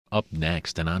Up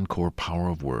next, an encore Power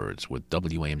of Words with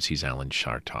WAMC's Alan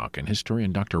Chartock and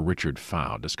historian Dr. Richard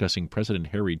Pfau discussing President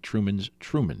Harry Truman's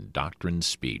Truman Doctrine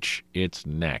speech. It's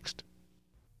next.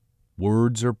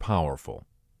 Words are powerful.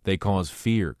 They cause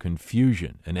fear,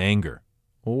 confusion, and anger,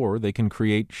 or they can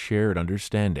create shared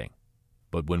understanding.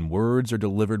 But when words are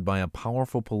delivered by a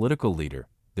powerful political leader,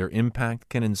 their impact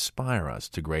can inspire us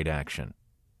to great action.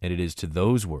 And it is to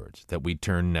those words that we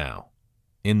turn now.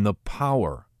 In the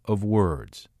power of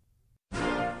words.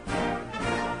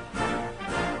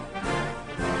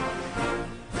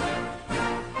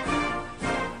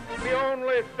 The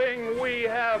only thing we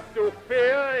have to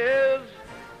fear is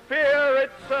fear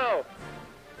itself.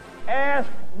 Ask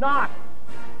not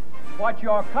what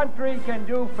your country can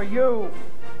do for you.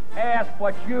 Ask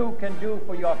what you can do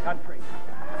for your country.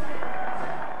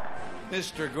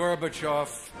 Mr.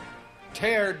 Gorbachev,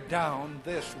 tear down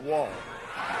this wall.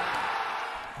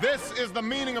 This is the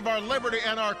meaning of our liberty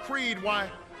and our creed,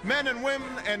 why men and women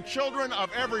and children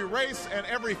of every race and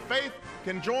every faith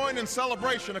can join in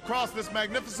celebration across this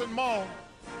magnificent mall,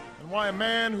 and why a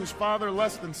man whose father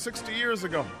less than 60 years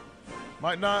ago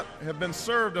might not have been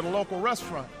served at a local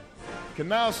restaurant can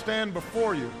now stand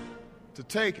before you to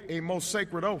take a most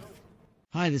sacred oath.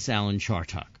 Hi, this is Alan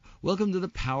Chartock. Welcome to The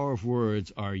Power of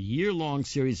Words, our year-long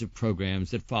series of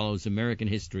programs that follows American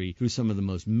history through some of the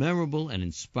most memorable and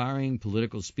inspiring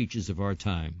political speeches of our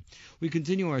time. We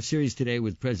continue our series today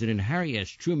with President Harry S.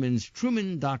 Truman's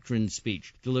Truman Doctrine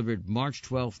speech, delivered March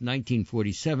 12,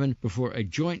 1947, before a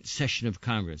joint session of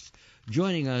Congress.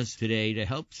 Joining us today to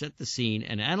help set the scene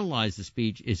and analyze the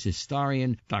speech is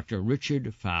historian Dr.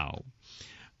 Richard Pfau.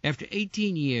 After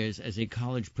 18 years as a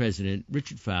college president,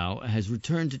 Richard Pfau has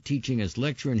returned to teaching as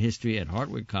lecturer in history at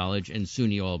Hartwick College and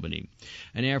SUNY Albany.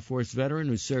 An Air Force veteran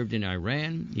who served in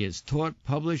Iran, he has taught,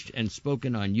 published, and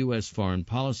spoken on U.S. foreign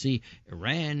policy,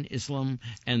 Iran, Islam,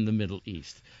 and the Middle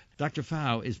East. Dr.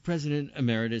 Pfau is president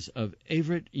emeritus of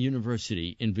Everett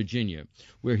University in Virginia,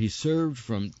 where he served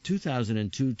from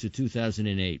 2002 to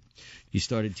 2008. He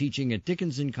started teaching at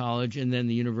Dickinson College and then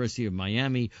the University of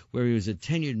Miami, where he was a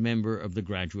tenured member of the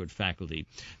graduate faculty.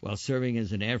 While serving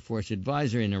as an Air Force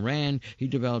advisor in Iran, he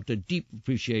developed a deep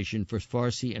appreciation for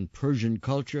Farsi and Persian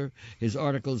culture. His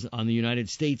articles on the United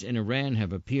States and Iran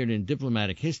have appeared in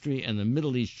Diplomatic History and the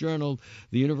Middle East Journal,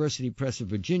 the University Press of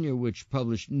Virginia, which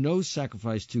published No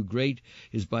Sacrifice Too Great,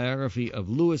 his biography of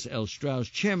Lewis L. Strauss,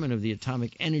 chairman of the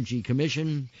Atomic Energy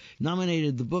Commission,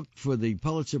 nominated the book for the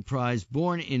Pulitzer Prize.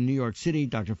 Born in New York City,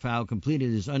 Dr. Pfau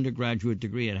completed his undergraduate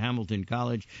degree at Hamilton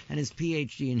College and his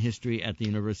Ph.D. in history at the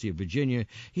University of Virginia.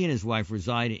 He and his wife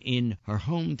reside in her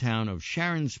hometown of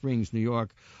Sharon Springs, New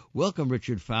York. Welcome,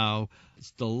 Richard Pfau.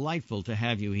 It's delightful to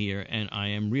have you here, and I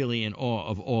am really in awe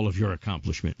of all of your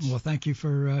accomplishments. Well, thank you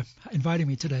for inviting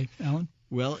me today, Alan.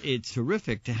 Well, it's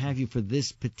terrific to have you for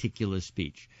this particular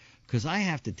speech, because I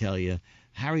have to tell you,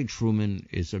 Harry Truman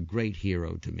is a great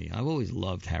hero to me. I've always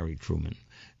loved Harry Truman.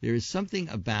 There is something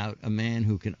about a man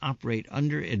who can operate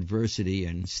under adversity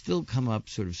and still come up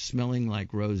sort of smelling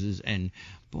like roses. And,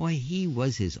 boy, he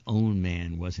was his own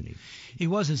man, wasn't he? He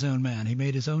was his own man. He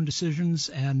made his own decisions,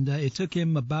 and it took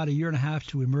him about a year and a half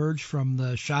to emerge from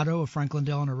the shadow of Franklin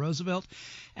Delano Roosevelt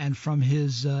and from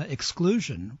his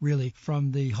exclusion, really,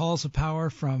 from the halls of power,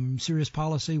 from serious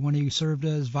policy when he served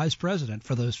as vice president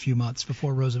for those few months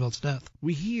before Roosevelt's death.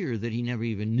 We hear that he never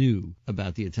even knew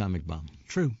about the atomic bomb.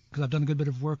 True, because I've done a good bit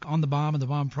of work on the bomb and the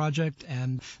bomb project,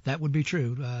 and that would be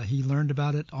true. He learned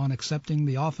about it on accepting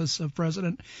the office of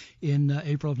president in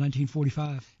April of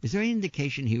 1945. Is there any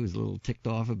indication he was a little ticked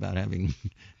off about having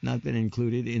not been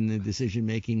included in the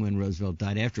decision-making when Roosevelt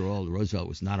died? After all, Roosevelt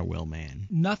was not a well man.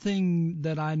 Nothing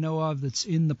that I know of that's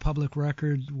in the public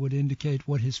record would indicate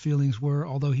what his feelings were,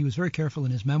 although he was very careful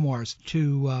in his memoirs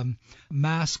to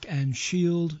mask and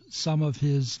shield some of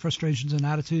his frustrations and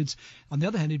attitudes. On the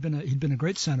other hand, he'd been a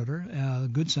great senator, a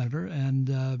good senator,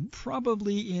 and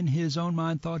probably in his own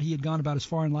mind thought he had gone about as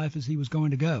far in life as he was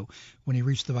going to go when he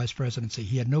reached the vice presidency.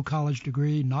 He had no college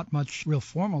degree, not much real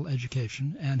formal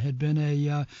education, and had been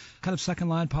a kind of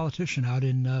second-line politician out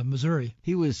in Missouri.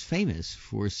 He was famous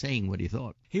for saying what he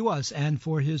thought. He was, and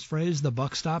for his phrase, the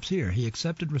buck stops here. He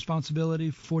accepted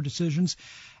responsibility for decisions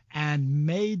and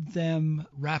made them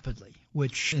rapidly,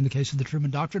 which in the case of the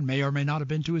Truman Doctrine may or may not have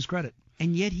been to his credit.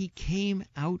 And yet he came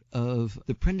out of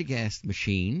the Prendergast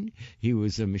machine. He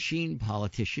was a machine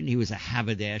politician. He was a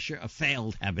haberdasher, a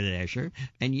failed haberdasher.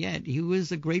 And yet he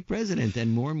was a great president,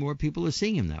 and more people are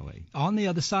seeing him that way. On the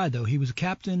other side, though, he was a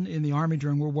captain in the Army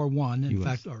during World War I, in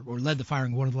fact, or led the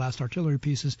firing of one of the last artillery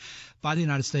pieces by the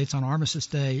United States on Armistice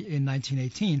Day in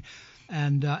 1918.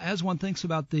 And as one thinks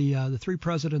about the three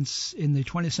presidents in the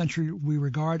 20th century we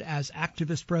regard as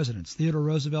activist presidents, Theodore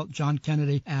Roosevelt, John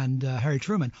Kennedy, and Harry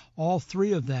Truman, all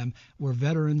three of them were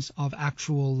veterans of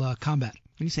actual combat.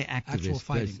 When you say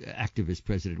activist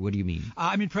president, what do you mean?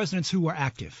 I mean presidents who were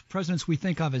active. Presidents we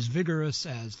think of as vigorous,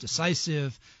 as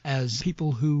decisive, as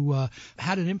people who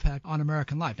had an impact on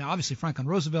American life. Now, obviously, Franklin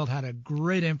Roosevelt had a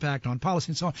great impact on policy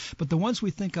and so on, but the ones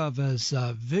we think of as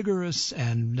vigorous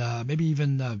and maybe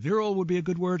even virile would be a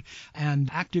good word, and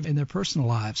active in their personal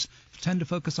lives tend to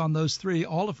focus on those three,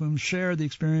 all of whom share the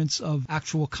experience of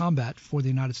actual combat for the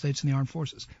United States and the armed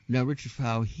forces. Now, Richard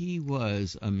Pfau, he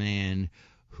was a man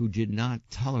who did not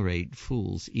tolerate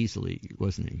fools easily,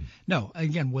 wasn't he? No.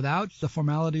 Again, without the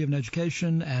formality of an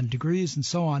education and degrees and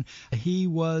so on, he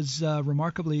was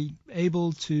remarkably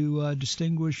able to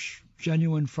distinguish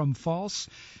genuine from false.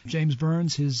 James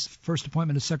Burns, his first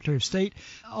appointment as Secretary of State,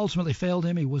 ultimately failed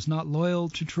him. He was not loyal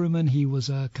to Truman. He was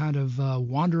a kind of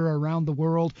wanderer around the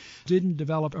world, didn't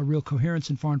develop a real coherence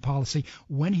in foreign policy.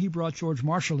 When he brought George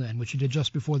Marshall in, which he did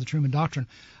just before the Truman Doctrine,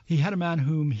 he had a man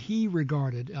whom he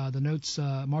regarded, the notes,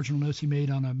 marginal notes he made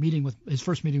on a meeting with his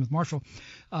first meeting with Marshall,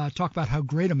 talk about how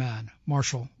great a man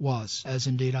Marshall was, as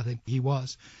indeed I think he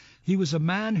was. He was a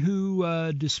man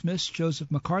who dismissed Joseph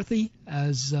McCarthy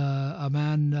as a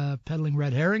man peddling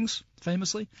red herrings,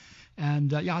 famously.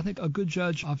 And, I think a good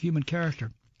judge of human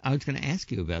character. I was going to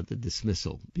ask you about the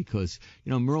dismissal because,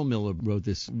 Merle Miller wrote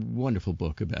this wonderful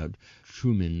book about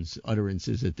Truman's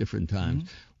utterances at different times.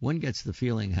 Mm-hmm. One gets the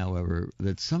feeling, however,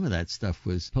 that some of that stuff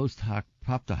was post hoc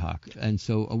propter hoc, and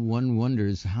so one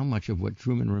wonders how much of what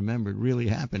Truman remembered really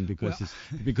happened because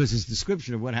his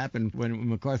description of what happened when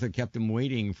MacArthur kept him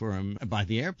waiting for him by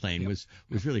the airplane was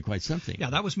really quite something.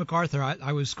 Yeah, that was MacArthur.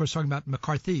 I was, of course, talking about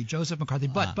McCarthy, Joseph McCarthy.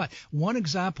 But one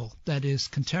example that is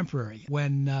contemporary,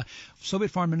 when Soviet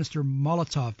Foreign Minister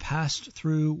Molotov passed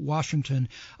through Washington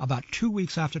about 2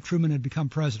 weeks after Truman had become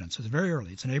president, so it's very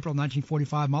early. It's in April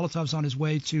 1945. Molotov's on his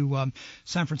way to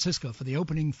San Francisco for the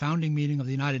opening founding meeting of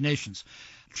the United Nations.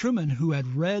 Truman, who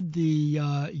had read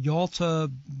the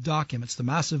Yalta documents, the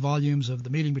massive volumes of the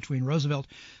meeting between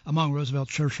among Roosevelt,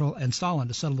 Churchill, and Stalin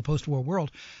to settle the post-war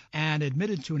world, and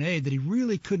admitted to an aide that he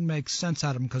really couldn't make sense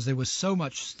out of him because there was so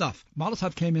much stuff.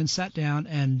 Molotov came in, sat down,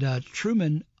 and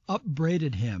Truman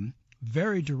upbraided him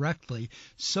very directly,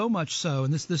 so much so,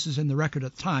 and this is in the record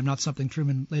at the time, not something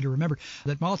Truman later remembered,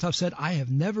 that Molotov said, "I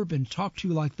have never been talked to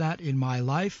like that in my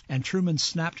life," and Truman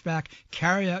snapped back,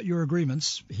 "Carry out your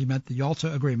agreements," he meant the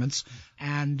Yalta agreements,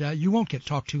 "and you won't get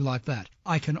talked to like that."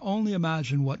 I can only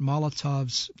imagine what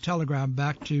Molotov's telegram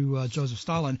back to Joseph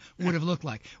Stalin would have looked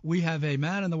like. We have a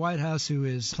man in the White House who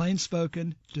is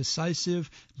plain-spoken,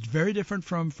 decisive, very different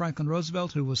from Franklin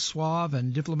Roosevelt, who was suave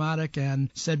and diplomatic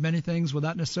and said many things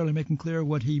without necessarily making clear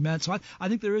what he meant. So I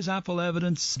think there is ample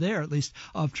evidence there, at least,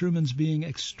 of Truman's being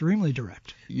extremely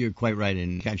direct. You're quite right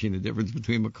in catching the difference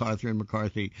between MacArthur and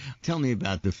McCarthy. Tell me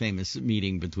about the famous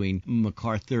meeting between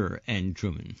MacArthur and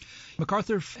Truman.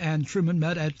 MacArthur and Truman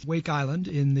met at Wake Island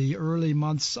in the early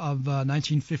months of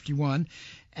 1951.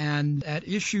 And at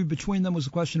issue between them was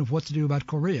the question of what to do about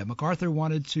Korea. MacArthur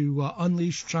wanted to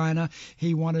unleash China.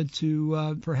 He wanted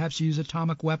to perhaps use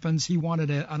atomic weapons. He wanted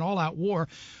an all-out war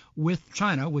with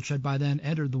China, which had by then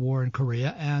entered the war in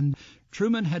Korea. And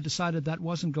Truman had decided that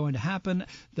wasn't going to happen,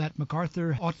 that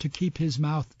MacArthur ought to keep his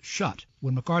mouth shut.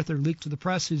 When MacArthur leaked to the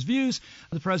press his views,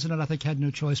 the president, I think, had no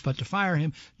choice but to fire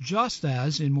him, just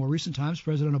as in more recent times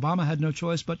President Obama had no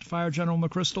choice but to fire General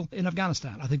McChrystal in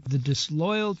Afghanistan. I think the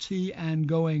disloyalty and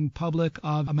going public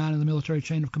of a man in the military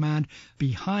chain of command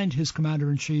behind his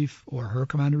commander-in-chief or her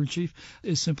commander-in-chief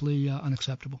is simply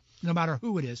unacceptable, no matter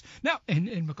who it is. Now,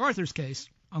 in MacArthur's case,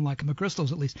 unlike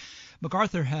McChrystal's at least,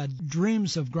 MacArthur had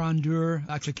dreams of grandeur,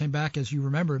 actually came back, as you may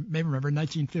remember, in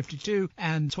 1952,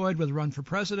 and toyed with a run for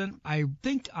president. I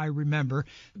think I remember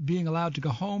being allowed to go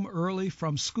home early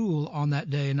from school on that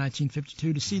day in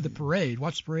 1952 to see the parade,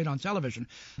 watch the parade on television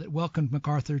that welcomed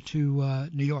MacArthur to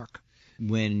New York.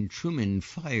 When Truman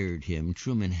fired him,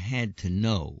 Truman had to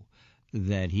know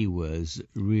that he was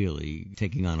really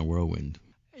taking on a whirlwind.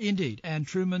 Indeed, and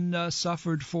Truman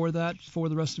suffered for that for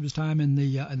the rest of his time in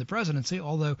the presidency,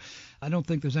 although I don't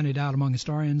think there's any doubt among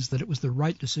historians that it was the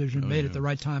right decision, made at the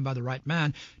right time by the right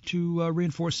man, to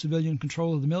reinforce civilian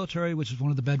control of the military, which is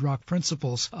one of the bedrock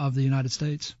principles of the United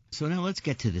States. So now let's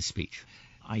get to the speech.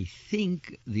 I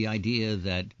think the idea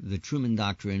that the Truman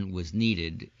Doctrine was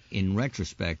needed in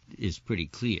retrospect is pretty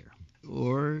clear,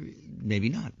 or maybe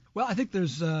not. Well, I think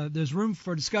there's room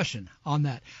for discussion on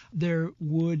that. There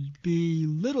would be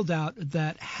little doubt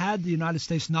that had the United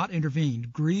States not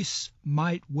intervened, Greece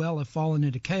might well have fallen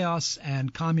into chaos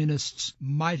and communists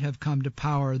might have come to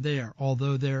power there,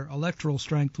 although their electoral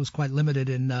strength was quite limited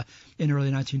in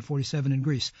early 1947 in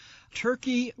Greece.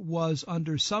 Turkey was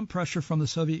under some pressure from the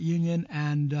Soviet Union,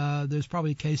 and there's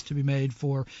probably a case to be made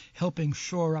for helping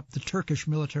shore up the Turkish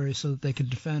military so that they could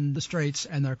defend the Straits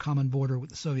and their common border with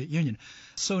the Soviet Union.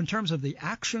 So in terms of the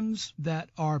actions that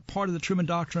are part of the Truman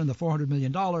Doctrine, the $400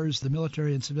 million, the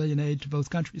military and civilian aid to both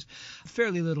countries,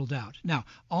 fairly little doubt. Now,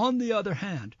 on the other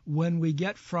hand, when we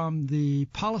get from the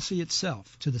policy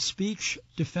itself to the speech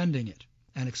defending it,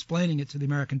 and explaining it to the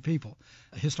American people.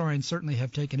 Historians certainly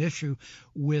have taken issue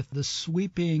with the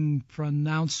sweeping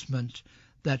pronouncement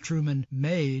that Truman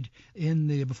made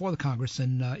before the Congress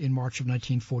in March of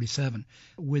 1947,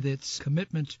 with its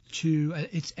commitment to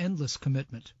its endless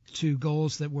commitment to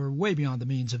goals that were way beyond the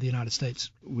means of the United States.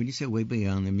 When you say way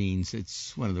beyond the means,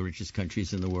 it's one of the richest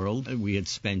countries in the world. We had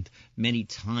spent many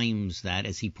times that,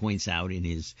 as he points out in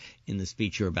the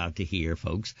speech you're about to hear,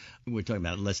 folks. We're talking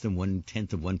about less than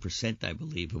 1/10 of 1%, I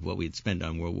believe, of what we had spent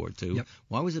on World War II. Yep.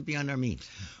 Why was it beyond our means?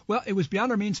 Well, it was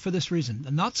beyond our means for this reason.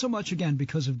 Not so much, again,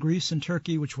 because of Greece and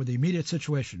Turkey, which were the immediate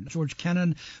situation. George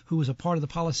Kennan, who was a part of the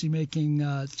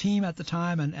policymaking team at the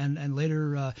time and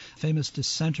later famous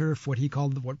dissenter for what he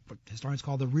called, what historians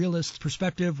call the realist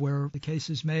perspective, where the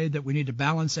case is made that we need to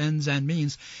balance ends and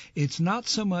means. It's not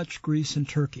so much Greece and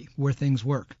Turkey where things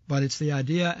work, but it's the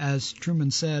idea, as Truman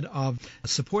said, of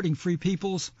supporting free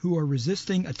peoples who are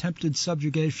resisting attempted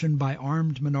subjugation by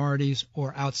armed minorities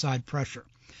or outside pressure.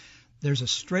 There's a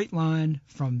straight line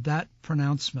from that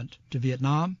pronouncement to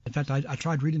Vietnam. In fact, I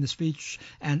tried reading the speech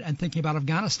and thinking about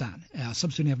Afghanistan,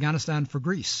 substituting Afghanistan for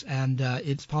Greece, and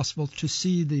it's possible to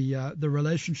see the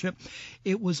relationship.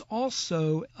 It was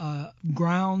also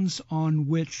grounds on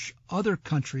which other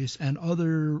countries and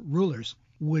other rulers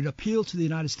would appeal to the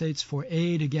United States for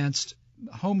aid against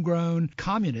homegrown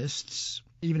communists,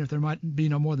 even if there might be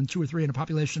no more than 2 or 3 in a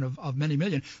population of many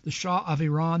million, the Shah of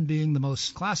Iran being the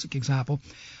most classic example.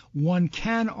 One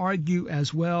can argue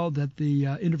as well that the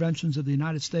interventions of the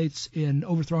United States in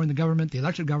overthrowing the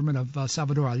elected government of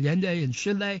Salvador Allende in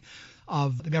Chile,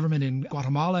 of the government in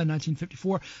Guatemala in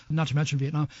 1954, not to mention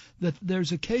Vietnam, that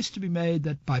there's a case to be made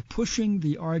that by pushing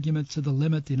the argument to the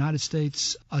limit, the United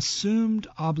States assumed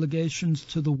obligations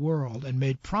to the world and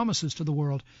made promises to the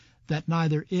world that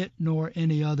neither it nor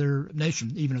any other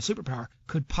nation, even a superpower,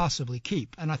 could possibly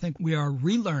keep. And I think we are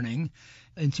relearning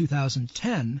in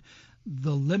 2010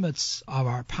 the limits of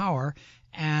our power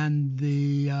and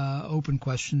the open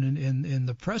question in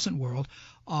the present world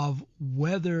of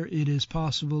whether it is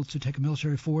possible to take a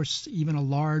military force, even a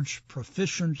large,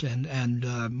 proficient, and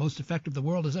most effective the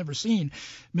world has ever seen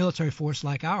military force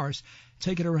like ours,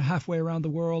 take it halfway around the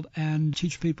world and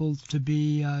teach people to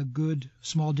be good,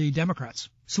 small d Democrats.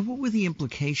 So what were the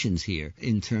implications here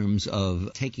in terms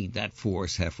of taking that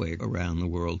force halfway around the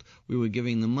world? We were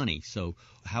giving them money, so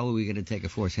how are we going to take a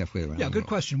force halfway around the world? Yeah, good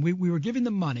question. We were giving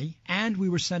them money, and we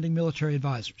were sending military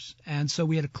advisors. And so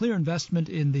we had a clear investment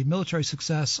in the military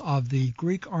success of the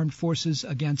Greek armed forces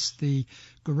against the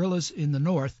guerrillas in the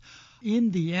north.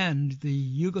 In the end,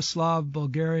 the Yugoslav,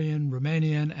 Bulgarian,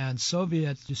 Romanian, and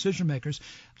Soviet decision makers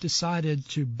decided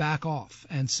to back off.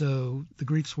 And so the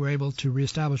Greeks were able to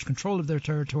reestablish control of their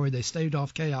territory. They staved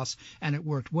off chaos, and it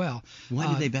worked well. Why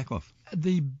did they back off?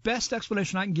 The best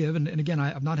explanation I can give, and again,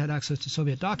 I have not had access to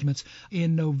Soviet documents,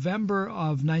 in November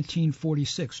of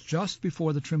 1946, just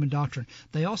before the Truman Doctrine,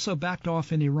 they also backed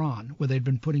off in Iran, where they'd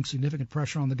been putting significant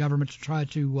pressure on the government to try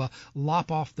to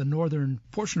lop off the northern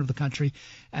portion of the country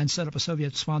and set up a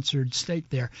Soviet-sponsored state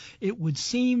there. It would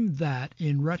seem that,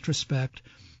 in retrospect,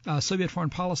 Soviet foreign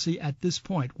policy at this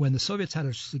point, when the Soviets had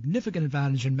a significant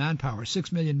advantage in manpower,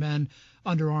 6 million men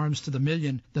under arms to the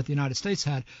million that the United States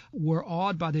had, were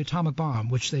awed by the atomic bomb,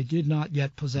 which they did not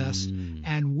yet possess,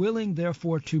 and willing,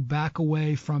 therefore, to back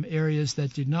away from areas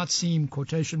that did not seem,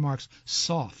 quotation marks,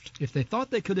 soft. If they thought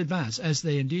they could advance, as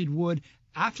they indeed would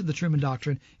after the Truman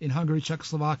Doctrine in Hungary,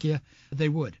 Czechoslovakia, they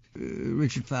would.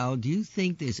 Richard Pfau, do you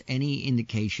think there's any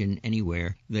indication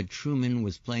anywhere that Truman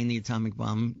was playing the atomic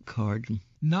bomb card?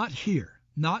 Not here.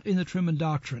 Not in the Truman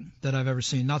Doctrine that I've ever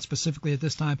seen, not specifically at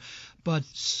this time, but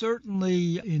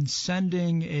certainly in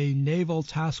sending a naval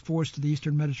task force to the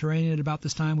Eastern Mediterranean at about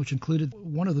this time, which included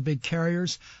one of the big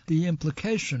carriers, the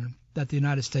implication that the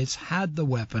United States had the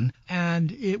weapon,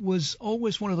 and it was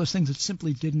always one of those things that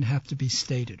simply didn't have to be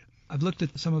stated. I've looked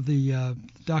at some of the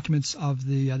documents of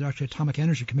the Atomic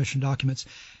Energy Commission documents,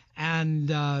 And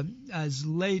as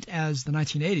late as the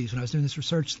 1980s, when I was doing this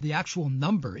research, the actual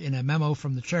number in a memo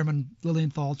from the chairman,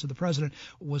 Lilienthal, to the president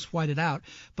was whited out,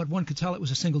 but one could tell it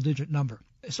was a single-digit number.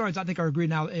 Historians, I think, are agreed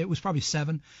now it was probably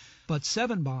 7, but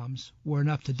 7 bombs were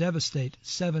enough to devastate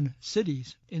 7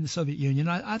 cities in the Soviet Union.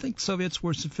 I think Soviets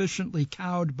were sufficiently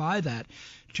cowed by that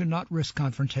to not risk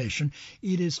confrontation.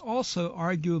 It is also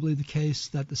arguably the case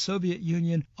that the Soviet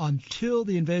Union, until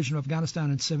the invasion of Afghanistan in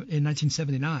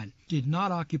 1979, did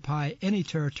not occupy any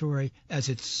territory as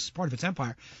its part of its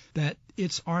empire that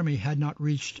its army had not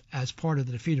reached as part of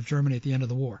the defeat of Germany at the end of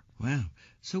the war. Wow.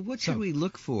 So what should we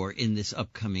look for in this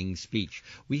upcoming speech?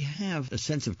 We have a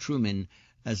sense of Truman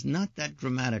as not that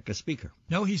dramatic a speaker.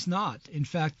 No, he's not. In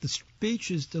fact, the speech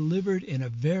is delivered in a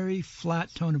very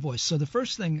flat tone of voice. So the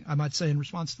first thing I might say in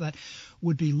response to that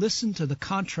would be listen to the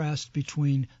contrast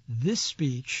between this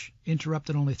speech,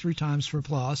 interrupted only 3 times for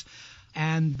applause,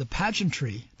 and the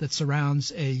pageantry that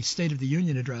surrounds a State of the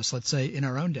Union address, let's say, in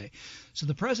our own day. So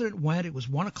the president went, it was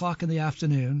 1 o'clock in the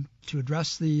afternoon, to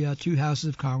address the 2 houses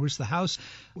of Congress. The House,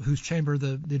 whose chamber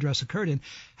the address occurred in,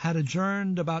 had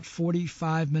adjourned about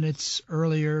 45 minutes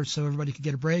earlier so everybody could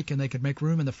get a break and they could make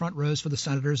room in the front rows for the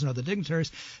senators and other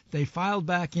dignitaries. They filed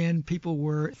back in. People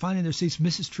were finding their seats.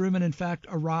 Mrs. Truman, in fact,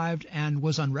 arrived and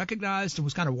was unrecognized and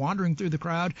was kind of wandering through the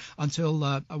crowd until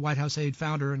a White House aide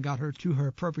found her and got her to her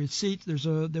appropriate seat.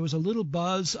 There was a little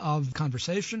buzz of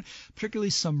conversation,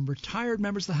 particularly some retired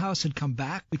members of the House had come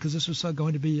back because this was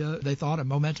going to be, they thought, a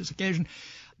momentous occasion.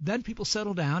 Then people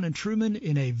settled down, and Truman,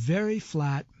 in a very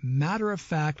flat,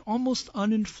 matter-of-fact, almost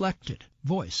uninflected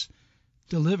voice,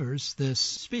 delivers this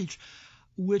speech,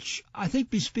 which I think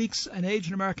bespeaks an age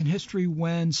in American history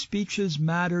when speeches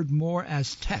mattered more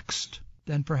as text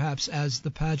than perhaps as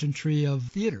the pageantry of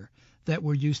theater that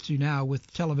we're used to now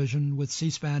with television, with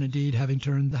C-SPAN indeed having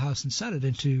turned the House and Senate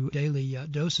into daily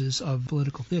doses of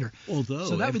political theater. So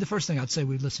that would be the first thing I'd say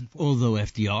we'd listen for. Although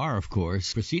FDR, of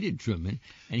course, preceded Truman,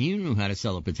 and he knew how to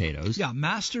sell potatoes. Yeah,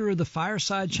 master of the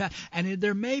fireside chat. And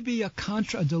there may be a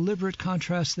deliberate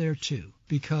contrast there, too,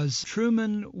 because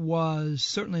Truman was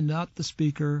certainly not the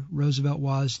speaker Roosevelt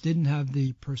was, didn't have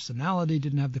the personality,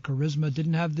 didn't have the charisma,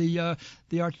 didn't have the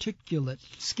articulate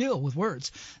skill with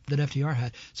words that FDR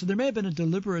had. So there may have been a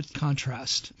deliberate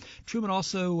contrast. Truman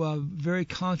also very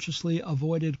consciously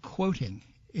avoided quoting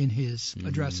in his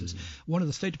addresses. One of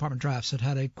the State Department drafts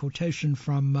had a quotation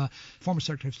from former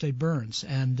Secretary of State Burns,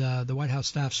 and the White House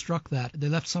staff struck that. They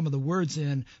left some of the words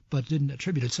in, but didn't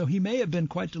attribute it. So he may have been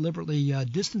quite deliberately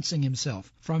distancing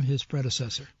himself from his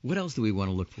predecessor. What else do we want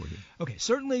to look for here? Okay,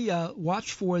 certainly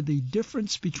watch for the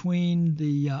difference between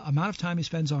the amount of time he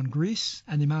spends on Greece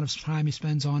and the amount of time he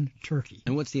spends on Turkey.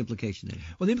 And what's the implication there?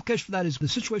 Well, the implication for that is the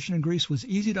situation in Greece was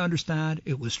easy to understand.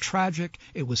 It was tragic.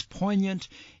 It was poignant.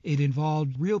 It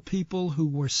involved real people who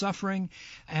were suffering,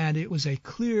 and it was a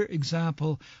clear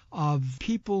example of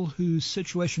people whose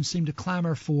situation seemed to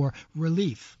clamor for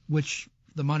relief, which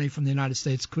the money from the United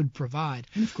States could provide.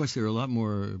 And, of course, there are a lot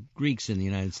more Greeks in the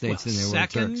United States than there were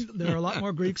Turks. Second, there are a lot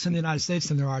more Greeks in the United States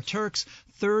than there are Turks.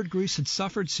 Third, Greece had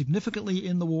suffered significantly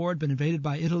in the war, had been invaded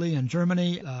by Italy and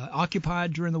Germany,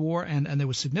 occupied during the war, and there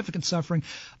was significant suffering.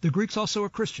 The Greeks also are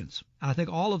Christians. And I think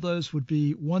all of those would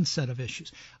be one set of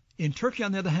issues. In Turkey,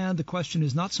 on the other hand, the question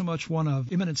is not so much one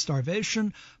of imminent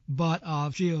starvation, but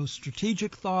of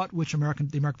geostrategic thought, which the American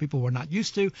people were not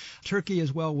used to. Turkey,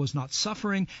 as well, was not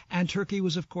suffering, and Turkey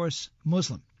was, of course,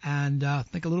 Muslim, and I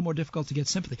think a little more difficult to get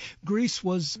sympathy. Greece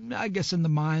was, I guess, in the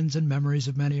minds and memories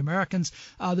of many Americans,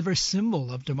 the very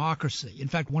symbol of democracy. In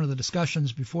fact, one of the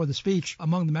discussions before the speech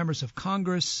among the members of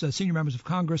Congress, senior members of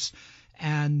Congress,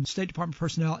 and State Department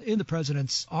personnel in the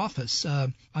president's office,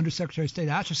 Undersecretary of State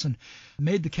Acheson,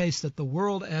 made the case that the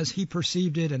world as he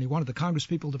perceived it, and he wanted the Congress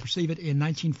people to perceive it in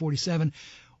 1947,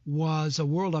 was a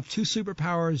world of 2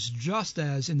 superpowers, just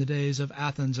as in the days of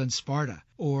Athens and Sparta,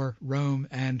 or Rome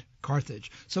and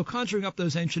Carthage. So conjuring up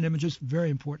those ancient images,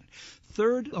 very important.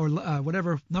 Third, or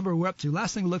whatever number we're up to,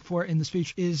 last thing to look for in the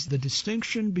speech is the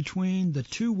distinction between the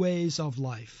 2 ways of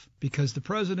life, because the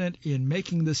president, in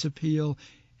making this appeal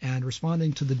and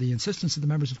responding to the insistence of the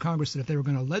members of Congress that if they were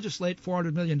going to legislate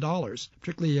 $400 million,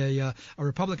 particularly a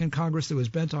Republican Congress that was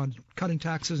bent on cutting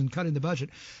taxes and cutting the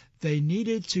budget, they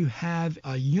needed to have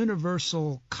a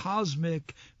universal,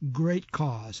 cosmic, great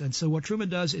cause. And so what Truman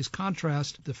does is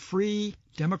contrast the free,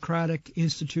 democratic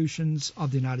institutions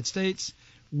of the United States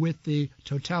with the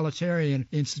totalitarian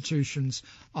institutions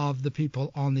of the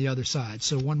people on the other side.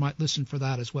 So one might listen for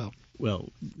that as well. Well,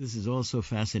 this is all so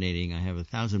fascinating. I have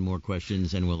 1,000 more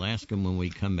questions, and we'll ask them when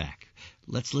we come back.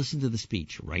 Let's listen to the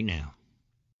speech right now.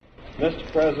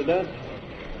 Mr. President,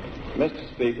 Mr.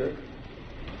 Speaker,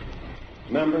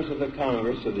 members of the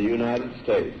Congress of the United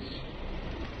States,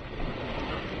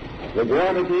 the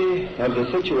gravity of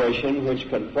the situation which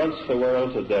confronts the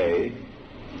world today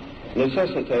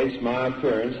necessitates my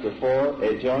appearance before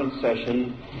a joint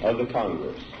session of the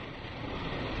Congress.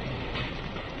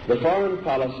 The foreign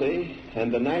policy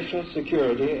and the national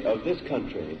security of this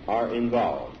country are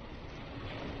involved.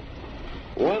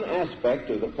 One aspect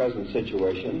of the present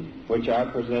situation, which I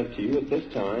present to you at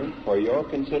this time for your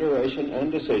consideration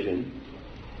and decision,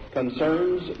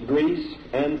 concerns Greece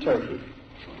and Turkey.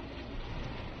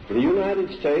 The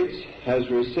United States has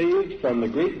received from the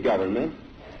Greek government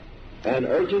an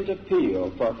urgent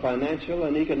appeal for financial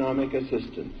and economic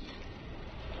assistance.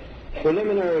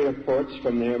 Preliminary reports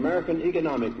from the American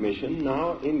Economic Mission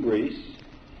now in Greece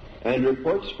and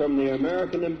reports from the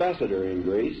American ambassador in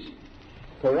Greece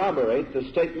corroborate the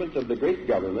statement of the Greek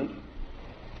government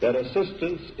that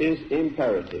assistance is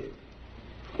imperative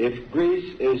if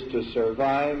Greece is to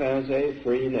survive as a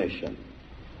free nation.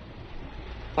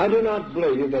 I do not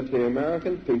believe that the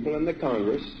American people and the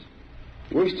Congress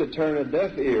wish to turn a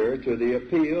deaf ear to the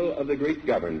appeal of the Greek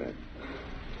government.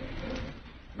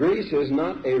 Greece is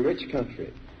not a rich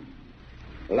country.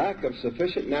 Lack of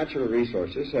sufficient natural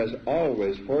resources has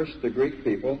always forced the Greek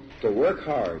people to work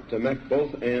hard to make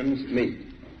both ends meet.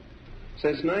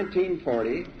 Since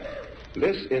 1940,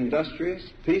 this industrious,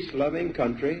 peace-loving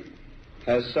country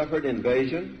has suffered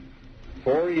invasion,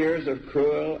 4 years of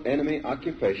cruel enemy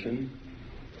occupation,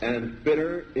 and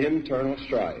bitter internal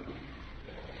strife.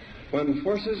 When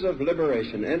forces of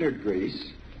liberation entered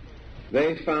Greece,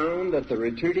 they found that the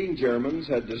retreating Germans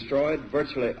had destroyed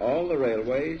virtually all the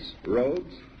railways,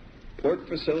 roads, port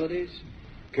facilities,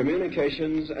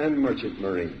 communications, and merchant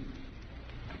marine.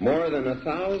 More than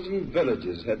 1,000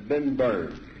 villages had been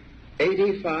burned.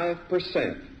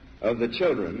 85% of the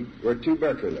children were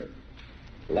tubercular.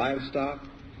 Livestock,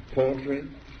 poultry,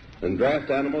 and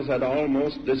draft animals had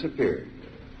almost disappeared.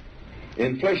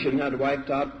 Inflation had wiped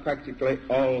out practically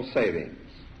all savings.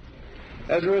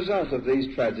 As a result of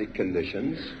these tragic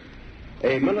conditions,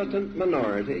 a militant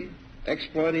minority,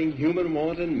 exploiting human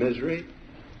want and misery,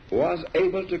 was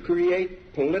able to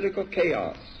create political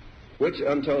chaos, which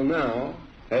until now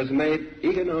has made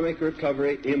economic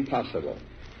recovery impossible.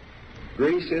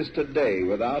 Greece is today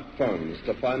without funds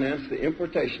to finance the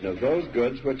importation of those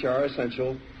goods which are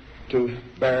essential to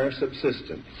bare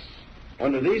subsistence.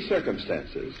 Under these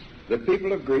circumstances, the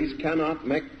people of Greece cannot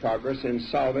make progress in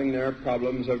solving their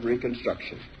problems of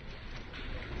reconstruction.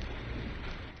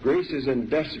 Greece is in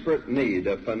desperate need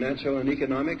of financial and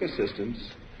economic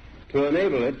assistance to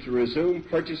enable it to resume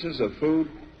purchases of food,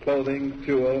 clothing,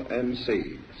 fuel, and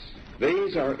seeds.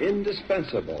 These are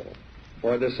indispensable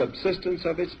for the subsistence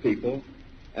of its people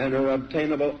and are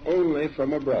obtainable only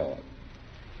from abroad.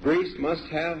 Greece must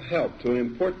have help to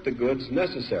import the goods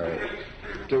necessary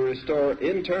to restore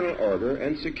internal order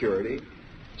and security,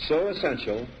 so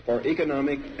essential for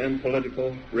economic and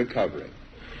political recovery.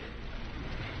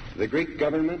 The Greek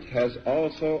government has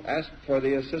also asked for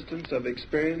the assistance of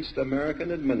experienced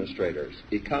American administrators,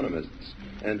 economists,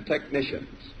 and technicians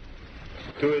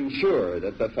to ensure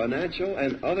that the financial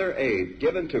and other aid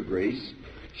given to Greece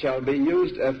shall be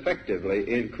used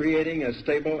effectively in creating a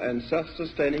stable and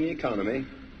self-sustaining economy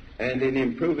and in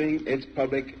improving its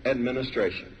public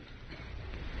administration.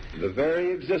 The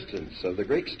very existence of the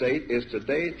Greek state is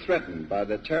today threatened by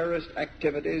the terrorist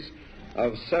activities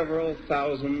of several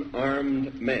thousand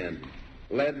armed men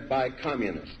led by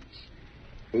communists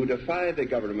who defy the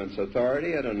government's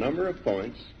authority at a number of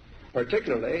points,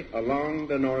 particularly along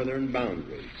the northern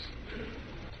boundaries.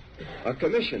 A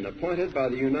commission appointed by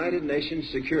the United Nations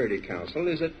Security Council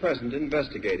is at present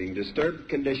investigating disturbed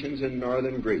conditions in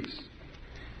northern Greece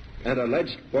and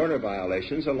alleged border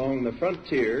violations along the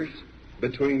frontiers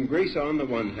between Greece on the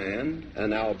one hand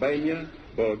and Albania,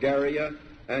 Bulgaria,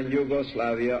 and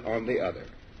Yugoslavia on the other.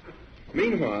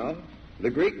 Meanwhile,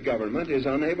 the Greek government is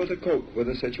unable to cope with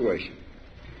the situation.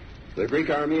 The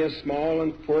Greek army is small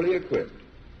and poorly equipped.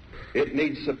 It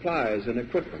needs supplies and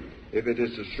equipment if it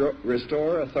is to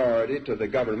restore authority to the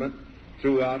government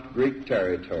throughout Greek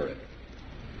territory.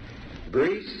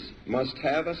 Greece must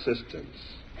have assistance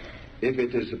if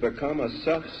it is to become a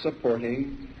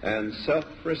self-supporting and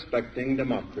self-respecting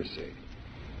democracy.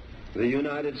 The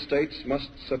United States must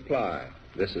supply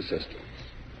this assistance.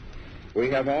 We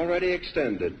have already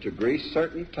extended to Greece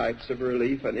certain types of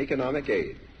relief and economic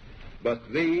aid,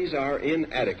 but these are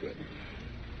inadequate.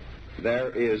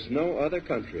 There is no other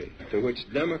country to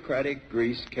which democratic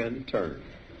Greece can turn.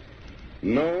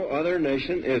 No other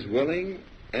nation is willing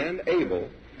and able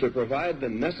to provide the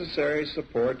necessary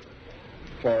support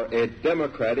for a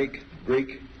democratic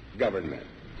Greek government.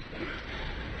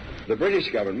 The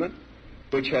British government,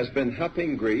 which has been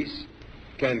helping Greece,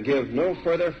 can give no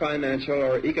further financial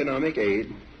or economic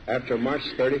aid after March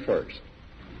 31st.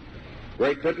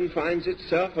 Great Britain finds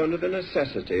itself under the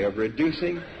necessity of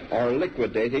reducing or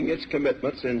liquidating its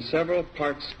commitments in several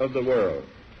parts of the world,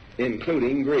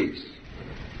 including Greece.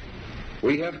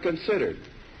 We have considered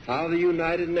how the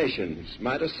United Nations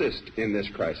might assist in this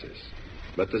crisis,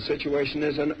 but the situation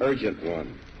is an urgent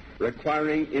one,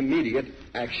 requiring immediate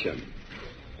action.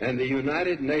 And the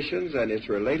United Nations and its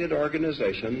related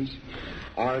organizations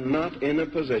are not in a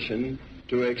position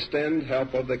to extend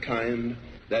help of the kind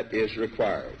that is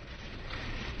required.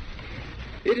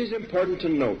 It is important to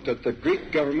note that the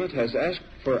Greek government has asked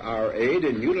for our aid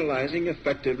in utilizing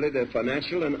effectively the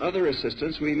financial and other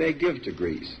assistance we may give to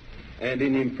Greece, and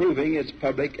in improving its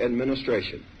public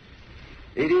administration.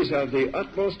 It is of the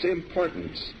utmost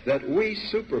importance that we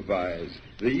supervise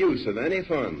the use of any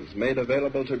funds made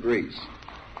available to Greece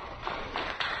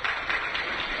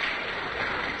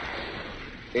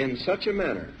in such a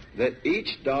manner that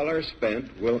each dollar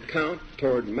spent will count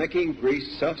toward making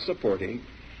Greece self-supporting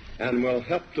and will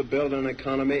help to build an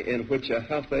economy in which a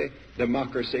healthy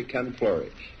democracy can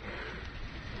flourish.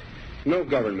 No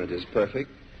government is perfect.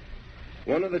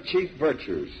 One of the chief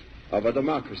virtues of a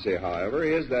democracy, however,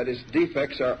 is that its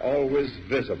defects are always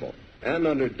visible and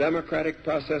under democratic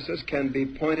processes can be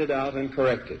pointed out and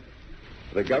corrected.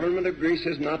 The government of Greece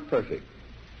is not perfect.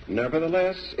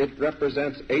 Nevertheless, it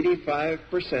represents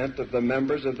 85% of the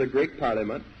members of the Greek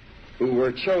Parliament who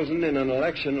were chosen in an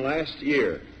election last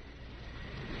year.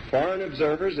 Foreign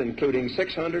observers, including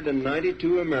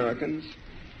 692 Americans,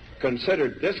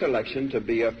 considered this election to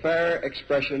be a fair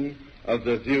expression of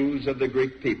the views of the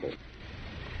Greek people.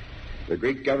 The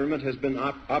Greek government has been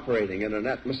operating in an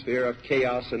atmosphere of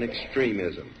chaos and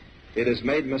extremism. It has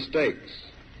made mistakes.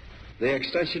 The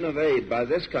extension of aid by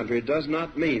this country does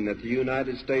not mean that the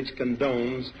United States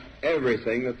condones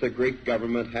everything that the Greek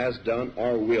government has done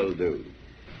or will do.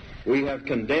 We have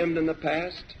condemned in the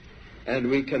past, and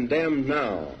we condemn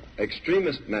now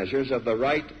extremist measures of the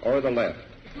right or the left.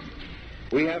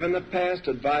 We have in the past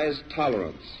advised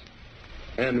tolerance,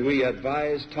 and we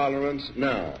advise tolerance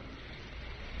now.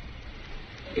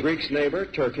 Greece's neighbor,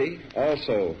 Turkey,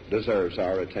 also deserves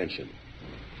our attention.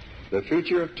 The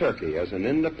future of Turkey as an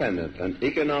independent and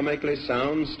economically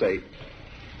sound state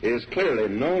is clearly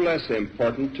no less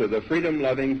important to the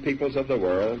freedom-loving peoples of the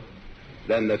world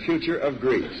than the future of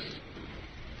Greece.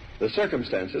 The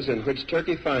circumstances in which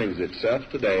Turkey finds itself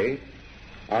today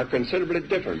are considerably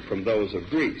different from those of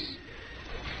Greece.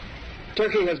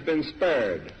 Turkey has been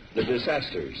spared the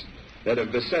disasters that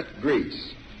have beset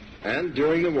Greece, and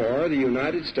during the war, the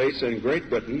United States and Great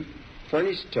Britain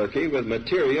furnished Turkey with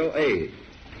material aid.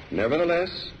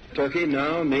 Nevertheless, Turkey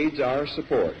now needs our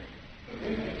support.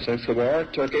 Since the war,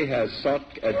 Turkey has sought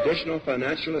additional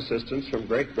financial assistance from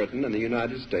Great Britain and the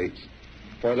United States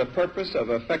for the purpose of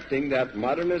effecting that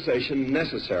modernization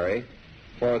necessary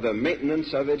for the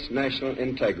maintenance of its national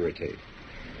integrity.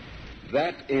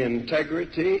 That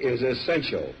integrity is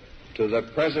essential to the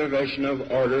preservation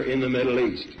of order in the Middle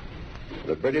East.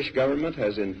 The British government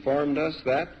has informed us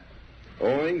that,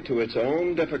 owing to its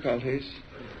own difficulties,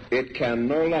 it can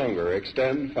no longer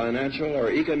extend financial or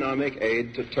economic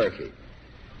aid to Turkey.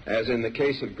 As in the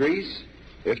case of Greece,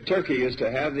 if Turkey is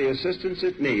to have the assistance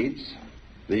it needs,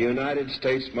 the United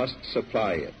States must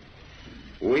supply it.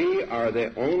 We are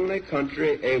the only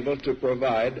country able to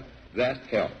provide that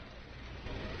help.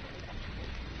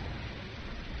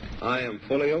 I am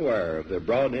fully aware of the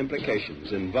broad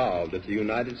implications involved if the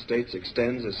United States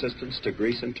extends assistance to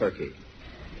Greece and Turkey,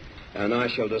 and I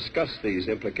shall discuss these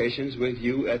implications with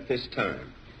you at this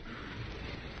time.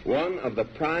 One of the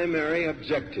primary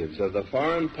objectives of the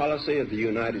foreign policy of the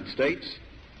United States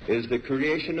is the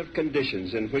creation of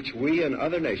conditions in which we and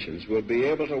other nations will be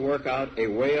able to work out a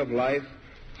way of life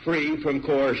free from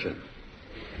coercion.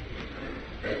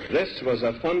 This was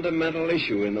a fundamental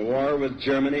issue in the war with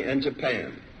Germany and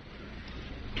Japan.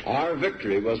 Our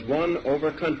victory was won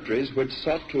over countries which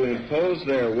sought to impose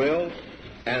their will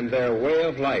and their way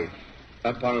of life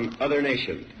upon other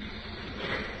nations.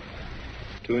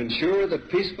 To ensure the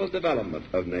peaceful development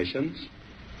of nations,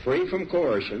 free from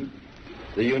coercion,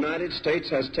 the United States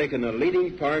has taken a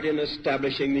leading part in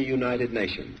establishing the United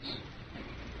Nations.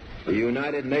 The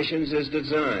United Nations is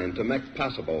designed to make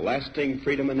possible lasting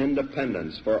freedom and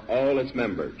independence for all its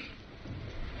members.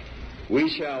 We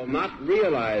shall not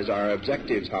realize our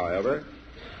objectives, however,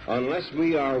 unless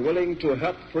we are willing to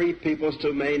help free peoples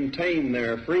to maintain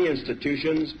their free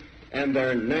institutions and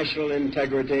their national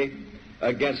integrity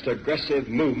against aggressive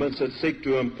movements that seek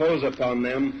to impose upon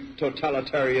them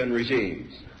totalitarian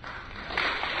regimes.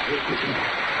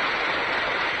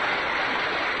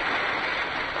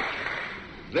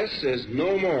 This is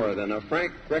no more than a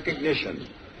frank recognition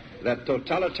that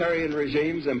totalitarian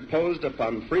regimes imposed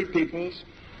upon free peoples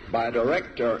by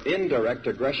direct or indirect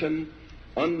aggression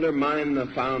undermine the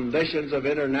foundations of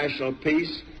international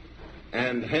peace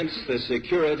and hence the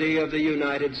security of the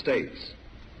United States.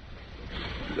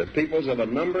 The peoples of a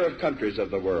number of countries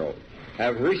of the world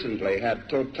have recently had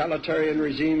totalitarian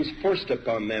regimes forced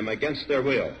upon them against their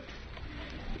will.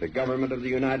 The government of the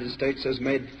United States has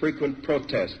made frequent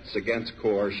protests against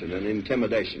coercion and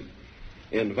intimidation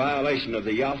in violation of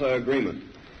the Yalta Agreement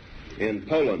in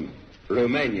Poland,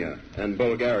 Romania, and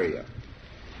Bulgaria.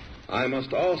 I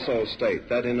must also state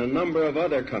that in a number of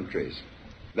other countries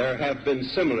there have been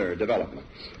similar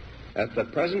developments. At the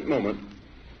present moment,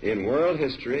 in world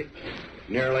history,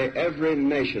 nearly every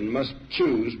nation must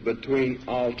choose between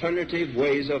alternative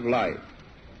ways of life.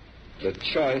 The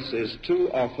choice is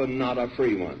too often not a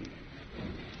free one.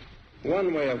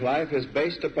 One way of life is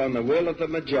based upon the will of the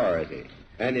majority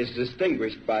and is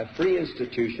distinguished by free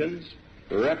institutions,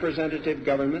 representative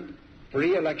government,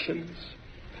 free elections,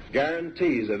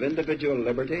 guarantees of individual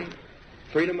liberty,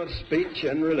 freedom of speech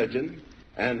and religion,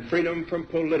 and freedom from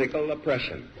political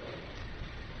oppression.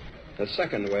 The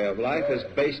second way of life is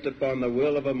based upon the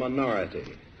will of a minority,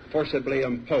 forcibly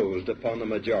imposed upon the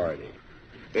majority.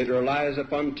 It relies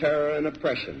upon terror and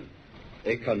oppression,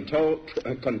 a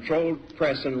controlled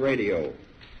press and radio,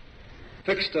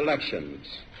 fixed elections,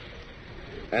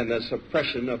 and the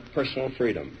suppression of personal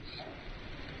freedoms.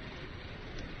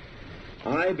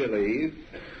 I believe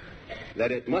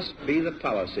that it must be the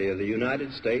policy of the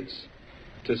United States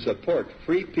to support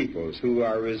free peoples who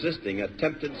are resisting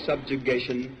attempted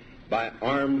subjugation by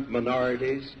armed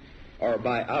minorities or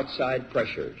by outside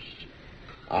pressures.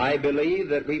 I believe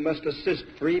that we must assist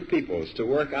free peoples to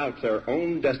work out their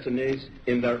own destinies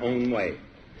in their own way.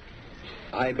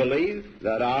 I believe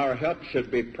that our help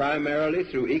should be primarily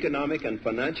through economic and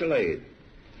financial aid,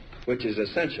 which is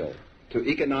essential to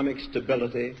economic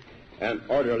stability and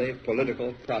orderly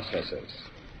political processes.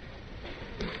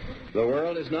 The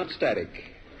world is not static,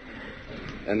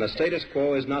 and the status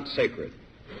quo is not sacred.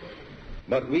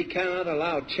 But we cannot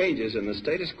allow changes in the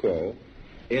status quo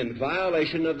in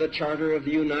violation of the Charter of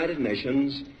the United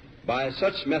Nations by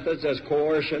such methods as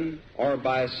coercion or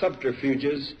by such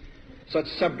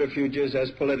subterfuges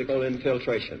as political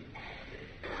infiltration.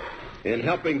 In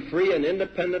helping free and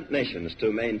independent nations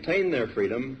to maintain their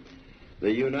freedom,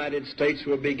 the United States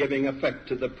will be giving effect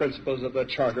to the principles of the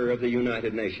Charter of the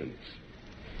United Nations.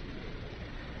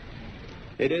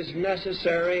 It is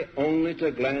necessary only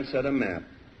to glance at a map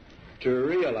to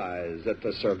realize that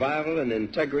the survival and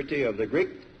integrity of the Greek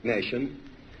nation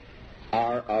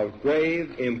are of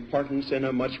grave importance in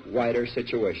a much wider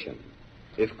situation.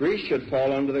 If Greece should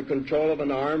fall under the control of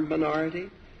an armed minority,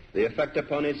 the effect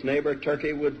upon its neighbor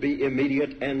Turkey would be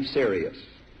immediate and serious.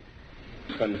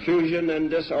 Confusion and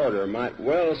disorder might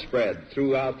well spread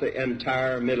throughout the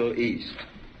entire Middle East.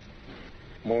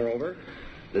 Moreover,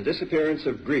 the disappearance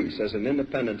of Greece as an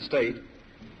independent state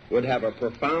would have a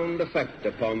profound effect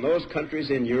upon those countries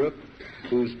in Europe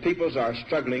whose peoples are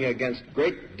struggling against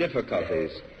great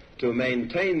difficulties to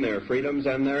maintain their freedoms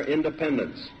and their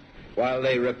independence while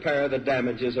they repair the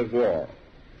damages of war.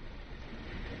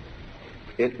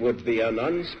 It would be an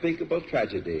unspeakable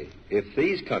tragedy if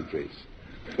these countries,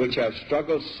 which have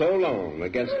struggled so long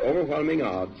against overwhelming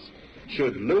odds,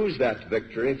 should lose that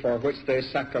victory for which they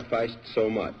sacrificed so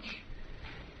much.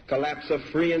 Collapse of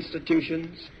free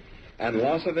institutions and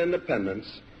loss of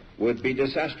independence would be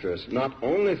disastrous not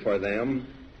only for them,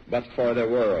 but for the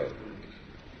world.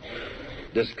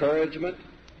 Discouragement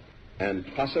and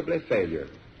possibly failure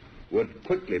would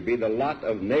quickly be the lot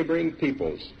of neighboring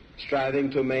peoples striving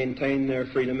to maintain their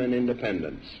freedom and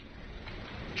independence.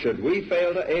 Should we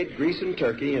fail to aid Greece and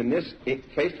Turkey in this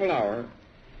fateful hour,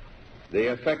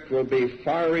 the effect will be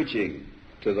far-reaching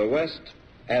to the west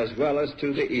as well as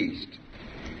to the east.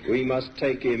 We must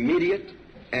take immediate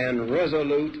and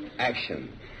resolute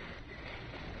action.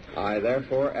 I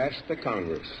therefore ask the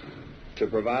Congress to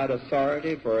provide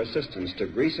authority for assistance to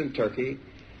Greece and Turkey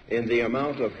in the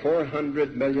amount of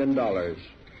 $400 million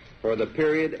for the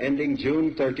period ending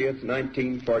June 30th,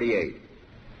 1948.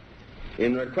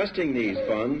 In requesting these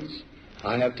funds,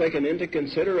 I have taken into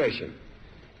consideration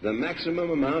the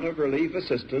maximum amount of relief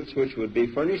assistance which would be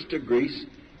furnished to Greece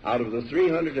out of the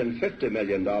 $350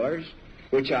 million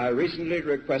which I recently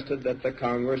requested that the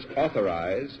Congress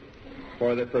authorize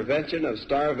for the prevention of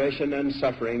starvation and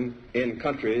suffering in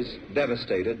countries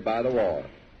devastated by the war.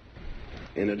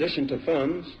 In addition to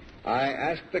funds, I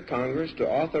ask the Congress to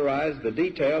authorize the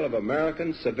detail of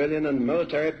American civilian and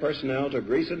military personnel to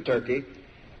Greece and Turkey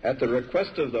at the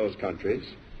request of those countries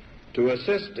to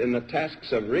assist in the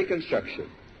tasks of reconstruction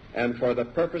and for the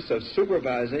purpose of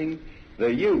supervising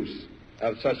the use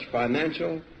of such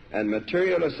financial and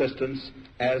material assistance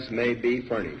as may be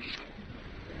furnished.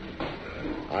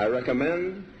 I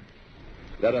recommend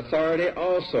that authority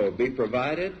also be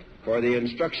provided for the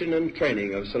instruction and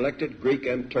training of selected Greek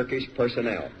and Turkish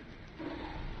personnel.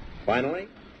 Finally,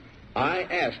 I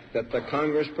ask that the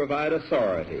Congress provide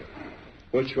authority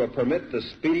which will permit the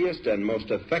speediest and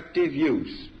most effective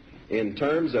use in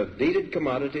terms of needed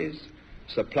commodities,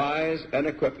 supplies, and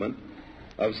equipment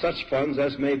of such funds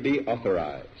as may be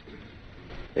authorized.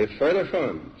 If further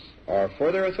funds or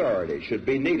further authority should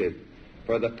be needed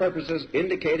for the purposes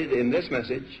indicated in this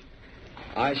message,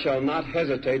 I shall not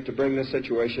hesitate to bring the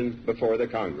situation before the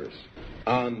Congress.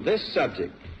 On this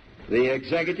subject, the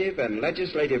executive and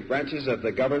legislative branches of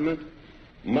the government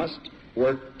must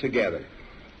work together.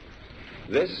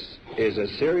 This is a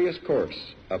serious course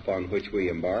upon which we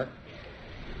embark.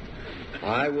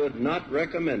 I would not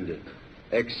recommend it,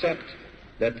 except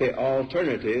that the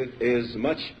alternative is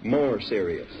much more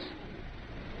serious.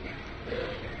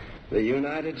 The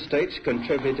United States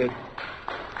contributed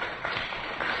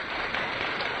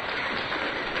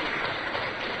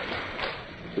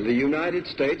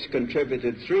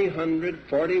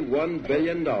 $341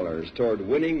 billion toward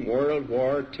winning World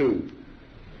War II.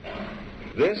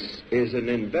 This is an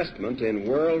investment in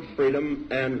world freedom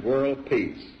and world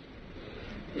peace.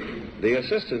 The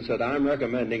assistance that I'm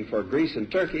recommending for Greece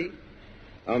and Turkey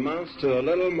amounts to a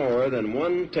little more than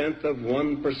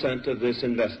 0.1% of this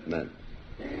investment.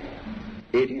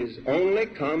 It is only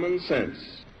common sense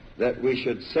that we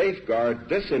should safeguard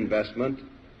this investment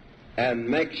and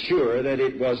make sure that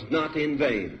it was not in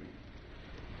vain.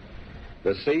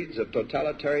 The seeds of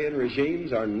totalitarian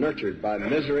regimes are nurtured by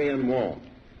misery and want.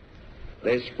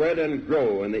 They spread and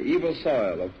grow in the evil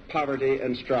soil of poverty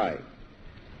and strife.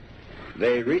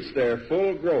 They reach their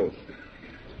full growth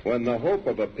when the hope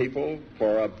of a people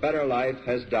for a better life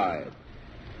has died.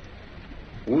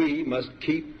 We must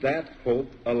keep that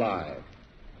hope alive.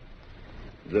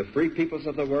 The free peoples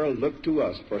of the world look to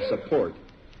us for support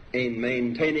in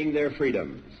maintaining their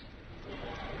freedoms.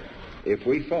 If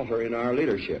we falter in our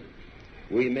leadership,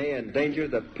 we may endanger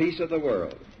the peace of the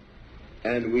world,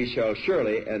 and we shall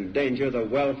surely endanger the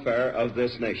welfare of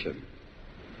this nation.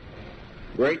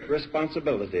 Great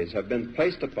responsibilities have been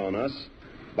placed upon us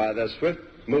by the swift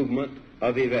movement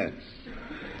of events.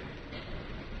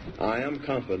 I am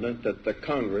confident that the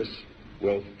Congress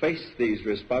will face these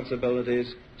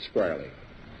responsibilities squarely.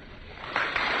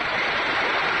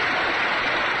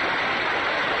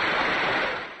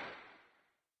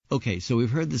 Okay, so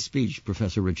we've heard the speech,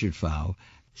 Professor Richard Pfau.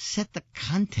 Set the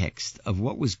context of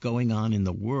what was going on in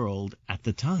the world at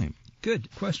the time.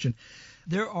 Good question.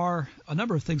 There are a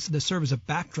number of things that serve as a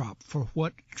backdrop for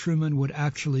what Truman would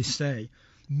actually say.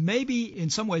 Maybe in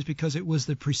some ways because it was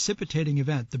the precipitating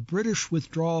event, the British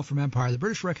withdrawal from empire, the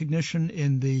British recognition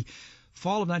in the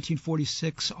fall of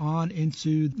 1946 on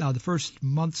into the first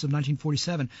months of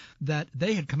 1947 that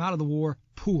they had come out of the war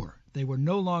poor. They were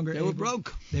no longer They were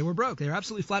broke. They were broke. They were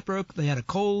absolutely flat broke. They had a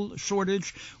coal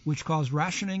shortage, which caused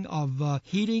rationing of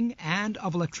heating and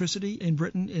of electricity in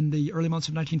Britain in the early months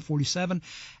of 1947.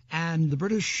 And the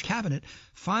British cabinet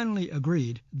finally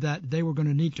agreed that they were going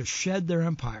to need to shed their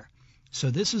empire. So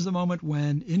this is the moment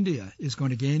when India is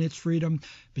going to gain its freedom,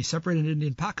 be separated into India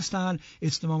and Pakistan.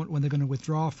 It's the moment when they're going to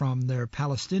withdraw from their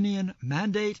Palestinian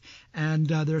mandate, and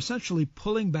they're essentially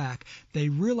pulling back. They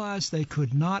realized they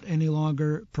could not any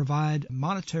longer provide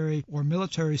monetary or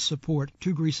military support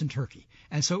to Greece and Turkey.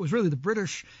 And so it was really the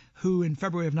British who in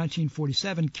February of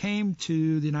 1947 came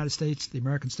to the United States, the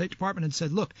American State Department, and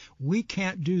said, look, we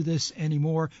can't do this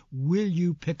anymore. Will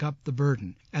you pick up the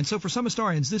burden? And so for some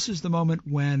historians, this is the moment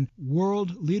when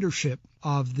world leadership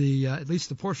of the, at least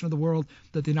the portion of the world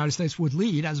that the United States would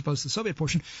lead, as opposed to the Soviet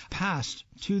portion, passed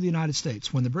to the United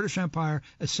States, when the British Empire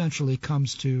essentially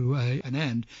comes to an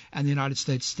end, and the United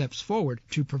States steps forward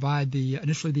to provide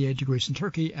initially the aid to Greece and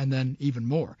Turkey, and then even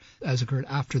more, as occurred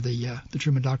after the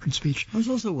Truman Doctrine speech. I was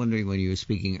also wondering when you were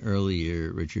speaking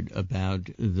earlier, Richard, about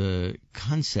the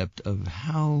concept of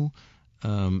how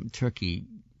Turkey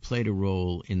played a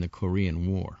role in the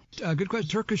Korean War. Good question.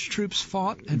 Turkish troops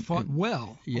fought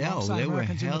well. Yeah, they were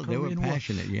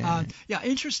passionate.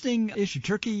 Interesting issue.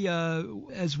 Turkey,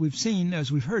 as we've seen,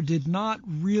 as we've heard, did not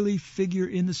really figure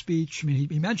in the speech. I mean,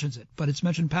 he mentions it, but it's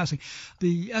mentioned in passing.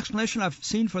 The explanation I've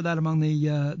seen for that among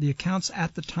the accounts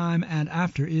at the time and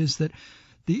after is that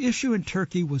The issue in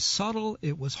Turkey was subtle,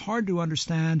 it was hard to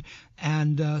understand,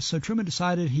 and so Truman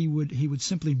decided he would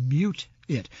simply mute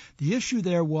it. The issue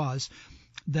there was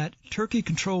that Turkey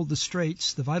controlled the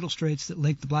straits, the vital straits that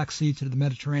linked the Black Sea to the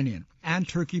Mediterranean, and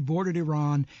Turkey bordered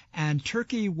Iran, and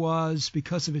Turkey was,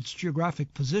 because of its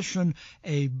geographic position,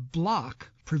 a block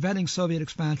preventing Soviet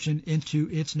expansion into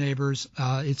its neighbors,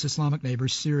 its Islamic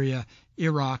neighbors, Syria,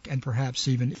 Iraq, and perhaps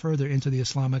even further into the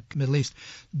Islamic Middle East.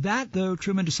 That, though,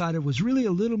 Truman decided was really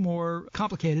a little more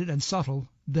complicated and subtle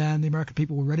than the American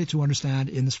people were ready to understand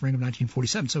in the spring of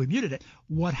 1947, so he muted it.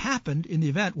 What happened in the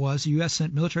event was the U.S.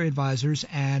 sent military advisors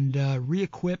and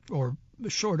re-equipped or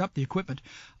shored up the equipment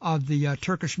of the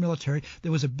Turkish military.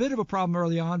 There was a bit of a problem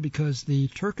early on because the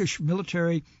Turkish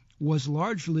military was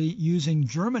largely using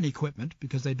German equipment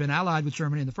because they'd been allied with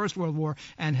Germany in the First World War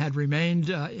and had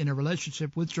remained in a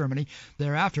relationship with Germany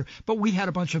thereafter. But we had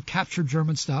a bunch of captured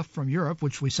German stuff from Europe,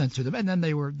 which we sent to them, and then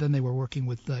they were working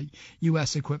with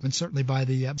U.S. equipment, certainly by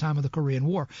the time of the Korean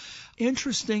War.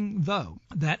 Interesting, though,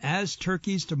 that as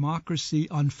Turkey's democracy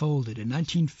unfolded, in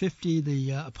 1950,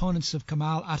 the opponents of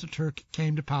Kemal Ataturk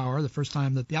came to power, the first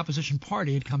time that the opposition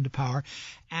party had come to power,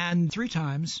 and 3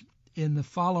 times in the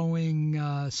following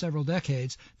several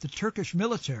decades, the Turkish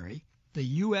military, the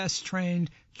U.S.-trained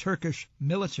Turkish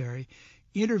military,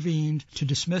 intervened to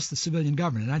dismiss the civilian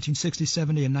government in 1960,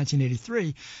 70, and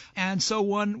 1983. And so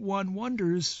one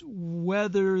wonders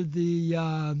whether the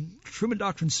Truman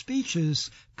Doctrine speech's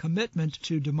commitment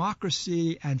to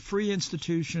democracy and free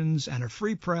institutions and a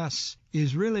free press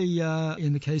is really,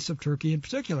 in the case of Turkey in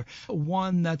particular,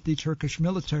 one that the Turkish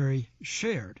military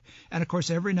shared. And, of course,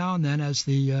 every now and then, as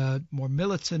the more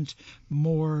militant,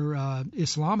 more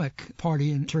Islamic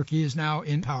party in Turkey is now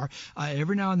in power,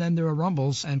 every now and then there are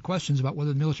rumbles and questions about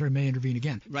whether the military may intervene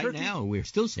again. Right now, we're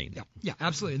still seeing that. Yeah,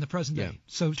 absolutely, in the present day.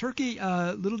 So Turkey,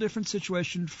 a little different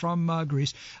situation from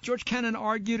Greece. George Kennan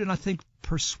argued, and I think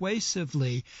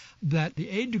persuasively, that the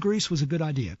aid to Greece was a good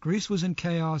idea. Greece was in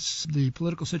chaos. The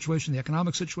political situation, the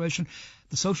economic situation,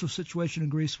 the social situation in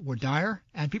Greece were dire,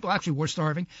 and people actually were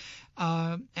starving.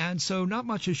 And so not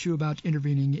much issue about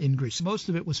intervening in Greece. Most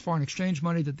of it was foreign exchange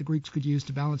money that the Greeks could use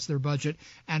to balance their budget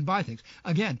and buy things.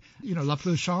 Again, la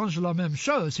plus change, la même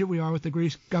chose. Here we are with the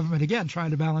Greek government again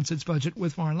trying to balance its budget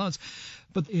with foreign loans.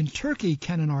 But in Turkey,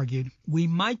 Kennan argued, we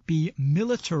might be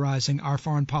militarizing our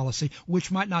foreign policy, which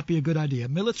might not be a good idea,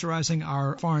 militarizing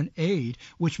our foreign aid,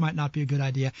 which might not be a good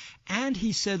idea. And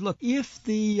he said, look, if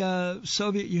the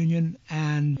Soviet Union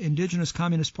and indigenous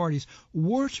communist parties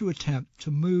were to attempt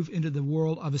to move into the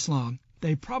world of Islam,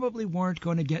 they probably weren't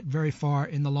going to get very far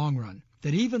in the long run.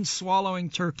 That even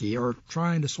swallowing Turkey or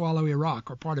trying to swallow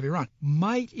Iraq or part of Iran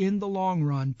might in the long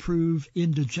run prove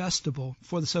indigestible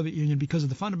for the Soviet Union because of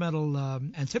the fundamental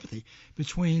antipathy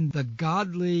between the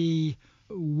godly,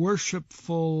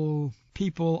 worshipful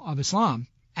people of Islam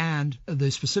and the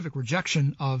specific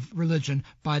rejection of religion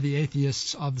by the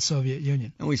atheists of the Soviet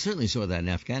Union. And we certainly saw that in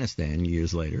Afghanistan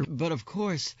years later. But of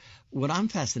course, what I'm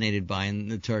fascinated by in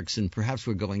the Turks, and perhaps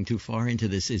we're going too far into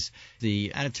this, is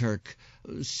the Ataturk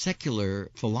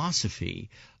secular philosophy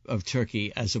of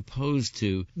Turkey as opposed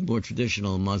to more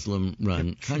traditional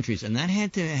Muslim-run countries. And that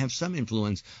had to have some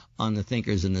influence on the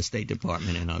thinkers in the State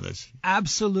Department and others.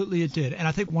 Absolutely it did. And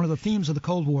I think one of the themes of the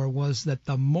Cold War was that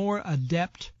the more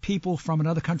adept people from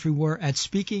another country were at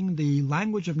speaking the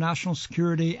language of national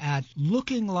security, at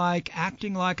looking like,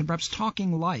 acting like, and perhaps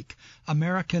talking like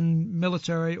American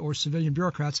military or civilian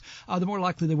bureaucrats, the more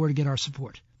likely they were to get our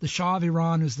support. The Shah of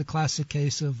Iran is the classic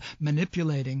case of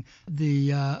manipulating the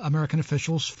American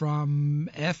officials from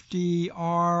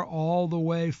FDR all the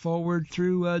way forward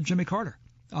through Jimmy Carter,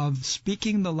 of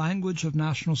speaking the language of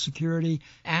national security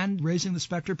and raising the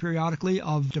specter periodically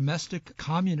of domestic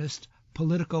communist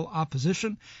political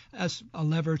opposition as a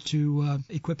lever to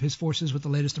equip his forces with the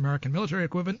latest American military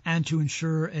equipment and to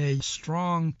ensure a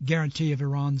strong guarantee of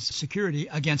Iran's security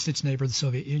against its neighbor, the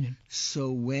Soviet Union.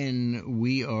 So when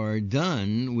we are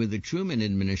done with the Truman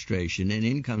administration and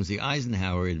in comes the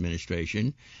Eisenhower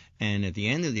administration, and at the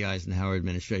end of the Eisenhower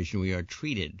administration, we are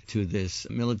treated to this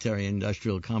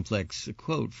military-industrial complex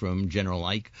quote from General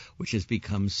Ike, which has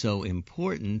become so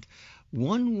important.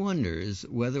 One wonders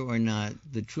whether or not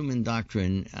the Truman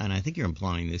Doctrine, and I think you're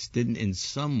implying this, didn't in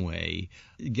some way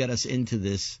get us into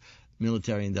this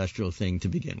military-industrial thing to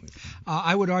begin with.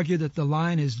 I would argue that the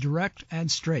line is direct and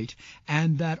straight,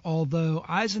 and that although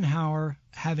Eisenhower,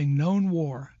 having known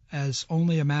war, as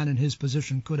only a man in his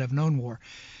position could have known war,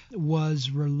 was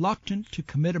reluctant to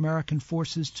commit American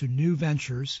forces to new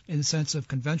ventures in the sense of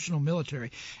conventional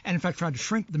military, and in fact tried to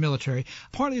shrink the military,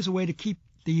 partly as a way to keep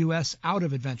the U.S. out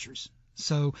of adventures.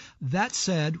 So that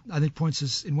said, I think points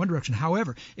us in one direction.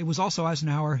 However, it was also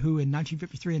Eisenhower who in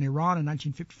 1953 in Iran and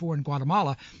 1954 in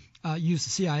Guatemala used the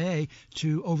CIA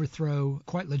to overthrow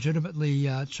quite legitimately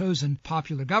chosen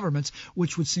popular governments,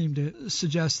 which would seem to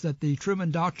suggest that the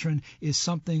Truman Doctrine is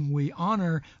something we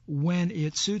honor when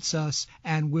it suits us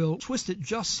and will twist it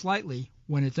just slightly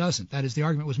when it doesn't. That is, the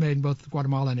argument was made in both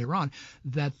Guatemala and Iran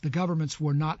that the governments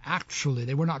were not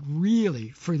really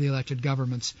freely elected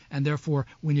governments, and therefore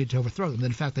we need to overthrow them. That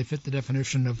in fact, they fit the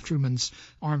definition of Truman's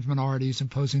armed minorities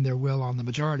imposing their will on the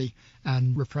majority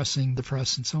and repressing the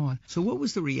press and so on. So what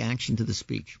was the reaction to the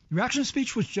speech? The reaction to the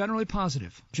speech was generally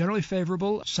positive, generally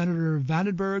favorable. Senator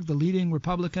Vandenberg, the leading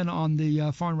Republican on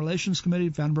the Foreign Relations Committee,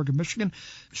 Vandenberg of Michigan,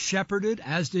 shepherded,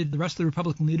 as did the rest of the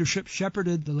Republican leadership,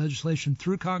 shepherded the legislation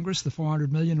through Congress. The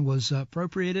 $400 million was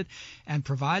appropriated and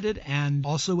provided, and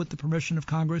also with the permission of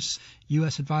Congress,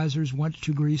 U.S. advisors went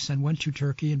to Greece and went to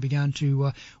Turkey and began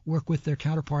to work with their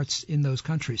counterparts in those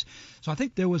countries. So I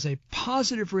think there was a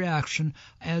positive reaction.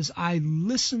 As I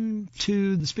listened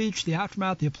to the speech, the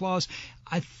aftermath, the applause,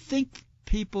 I think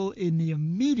people in the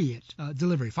immediate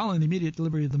following the immediate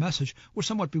delivery of the message, were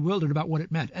somewhat bewildered about what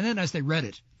it meant. And then as they read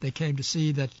it, they came to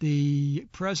see that the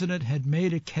president had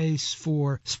made a case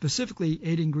for specifically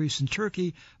aiding Greece and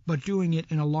Turkey, but doing it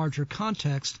in a larger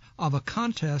context of a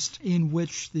contest in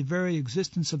which the very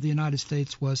existence of the United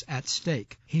States was at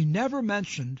stake. He never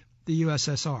mentioned the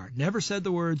USSR, never said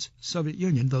the words Soviet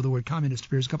Union, though the word communist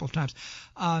appears a couple of times,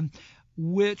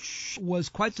 which was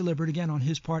quite deliberate, again, on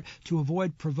his part, to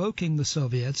avoid provoking the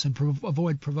Soviets and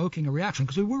avoid provoking a reaction,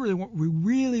 because we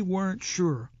really weren't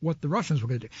sure what the Russians were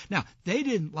going to do. Now, they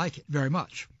didn't like it very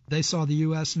much. They saw the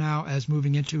U.S. now as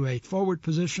moving into a forward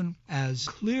position, as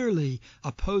clearly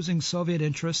opposing Soviet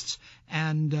interests,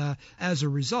 and as a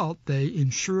result, they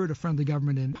ensured a friendly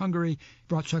government in Hungary,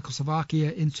 brought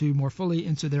Czechoslovakia more fully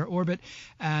into their orbit,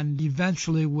 and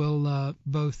eventually will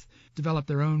both develop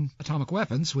their own atomic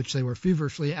weapons, which they were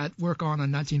feverishly at work on in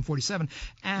 1947.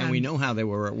 And we know how they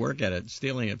were at work at it,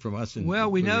 stealing it from us. Well,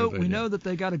 we know that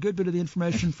they got a good bit of the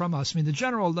information from us. I mean, the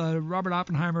general, Robert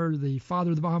Oppenheimer, the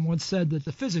father of the bomb, once said that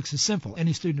the physics is simple.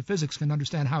 Any student of physics can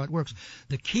understand how it works.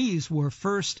 The keys were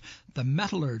first the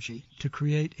metallurgy to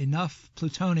create enough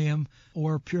plutonium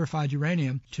or purified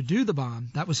uranium to do the bomb.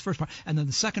 That was the first part. And then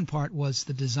the second part was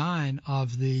the design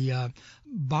of the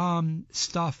bomb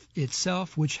stuff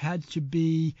itself, which had to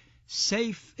be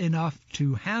safe enough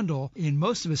to handle in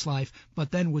most of its life, but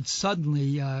then would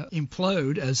suddenly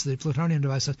implode, as the plutonium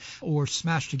device does, or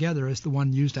smash together, as the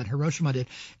one used at Hiroshima did,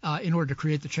 in order to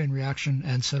create the chain reaction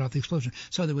and set off the explosion.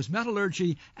 So there was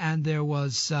metallurgy, and there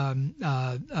was,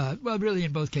 well, really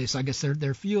in both cases, I guess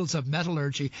they're fields of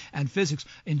metallurgy and physics,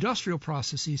 industrial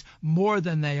processes, more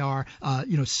than they are,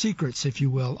 secrets, if you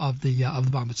will, of the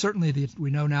bomb. But certainly,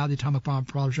 we know now the atomic bomb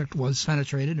project was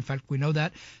penetrated. In fact, we know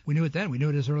that. We knew it then. We knew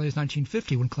it as early as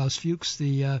 1950, when Klaus Fuchs,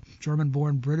 the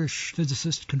German-born British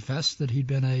physicist, confessed that he'd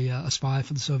been a spy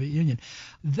for the Soviet Union.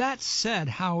 That said,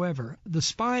 however, the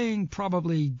spying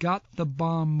probably got the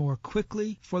bomb more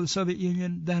quickly for the Soviet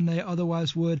Union than they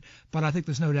otherwise would, but I think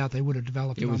there's no doubt they would have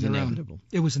developed it on their own.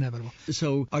 It was inevitable.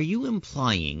 So are you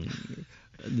implying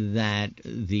that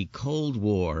the Cold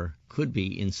War could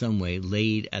be in some way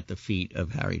laid at the feet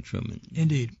of Harry Truman?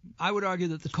 Indeed. I would argue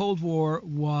that the Cold War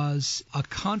was a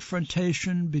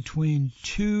confrontation between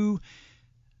two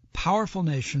powerful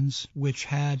nations which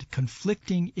had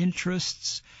conflicting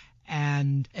interests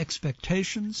and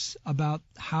expectations about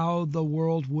how the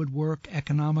world would work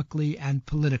economically and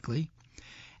politically.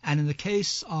 And in the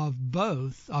case of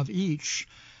each,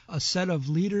 a set of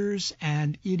leaders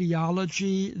and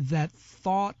ideology that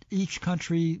thought each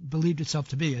country believed itself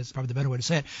to be, is probably the better way to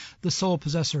say it, the sole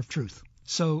possessor of truth.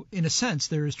 So, in a sense,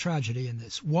 there is tragedy in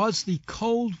this. Was the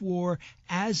Cold War,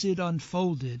 as it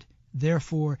unfolded,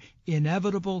 therefore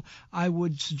inevitable? I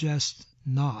would suggest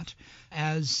not.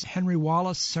 As Henry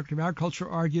Wallace, Secretary of Agriculture,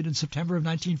 argued in September of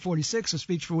 1946, a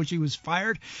speech for which he was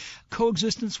fired,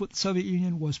 coexistence with the Soviet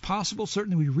Union was possible.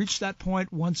 Certainly we reached that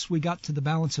point once we got to the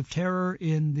balance of terror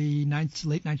in the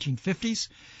late 1950s.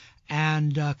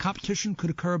 And competition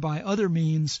could occur by other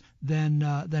means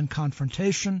than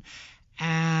confrontation.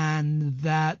 And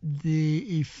that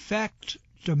the effect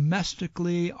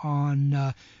domestically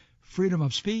on freedom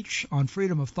of speech, on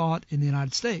freedom of thought in the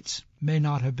United States may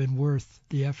not have been worth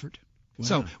the effort. Wow.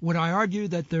 So would I argue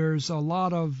that there's a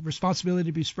lot of responsibility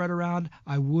to be spread around?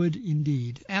 I would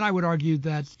indeed. And I would argue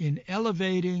that in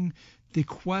elevating the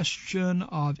question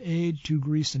of aid to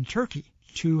Greece and Turkey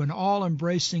to an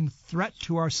all-embracing threat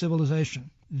to our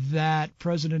civilization, that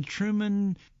President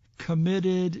Truman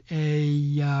committed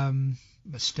a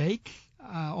mistake,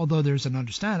 although there's an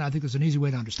understanding, I think there's an easy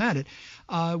way to understand it,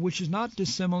 which is not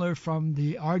dissimilar from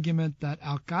the argument that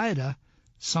Al-Qaeda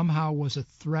somehow was a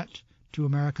threat to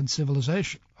American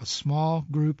civilization, a small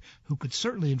group who could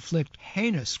certainly inflict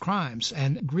heinous crimes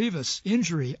and grievous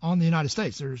injury on the United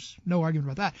States. There's no argument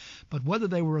about that. But whether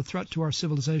they were a threat to our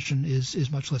civilization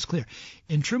is much less clear.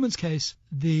 In Truman's case,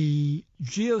 the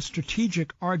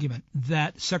geostrategic argument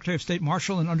that Secretary of State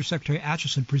Marshall and Undersecretary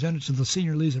Acheson presented to the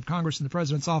senior leaders of Congress in the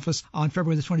President's office on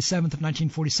February the 27th of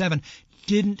 1947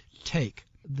 didn't take.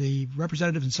 The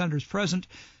representatives and senators present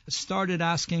started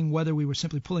asking whether we were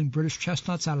simply pulling British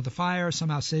chestnuts out of the fire,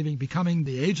 somehow becoming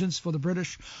the agents for the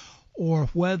British, or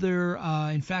whether,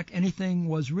 in fact, anything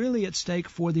was really at stake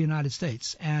for the United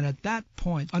States. And at that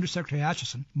point, Undersecretary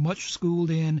Acheson, much schooled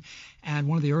in and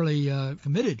one of the early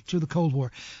committed to the Cold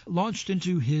War, launched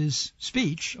into his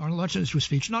speech,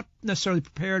 not necessarily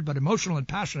prepared, but emotional and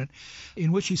passionate,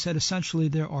 in which he said essentially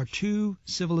there are two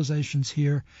civilizations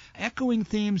here, echoing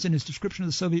themes in his description of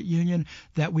the Soviet Union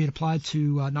that we had applied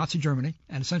to Nazi Germany,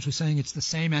 and essentially saying it's the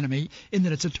same enemy in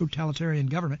that it's a totalitarian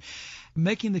government,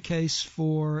 making the case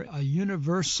for a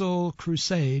universal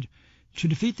crusade to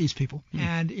defeat these people.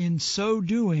 And in so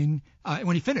doing,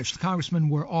 when he finished, the congressmen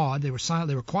were awed. They were silent.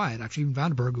 They were quiet. Actually, even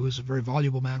Vandenberg, who was a very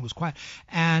voluble man, was quiet.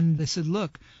 And they said,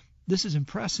 look, this is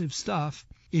impressive stuff.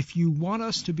 If you want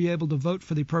us to be able to vote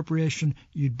for the appropriation,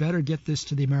 you'd better get this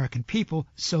to the American people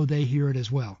so they hear it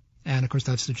as well. And, of course,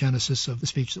 that's the genesis of the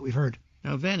speech that we've heard.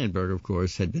 Now, Vandenberg, of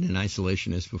course, had been an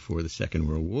isolationist before the Second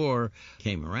World War,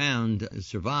 came around,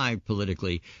 survived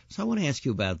politically. So I want to ask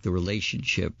you about the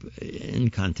relationship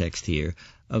in context here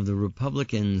of the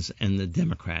Republicans and the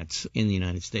Democrats in the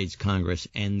United States Congress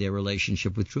and their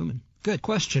relationship with Truman. Good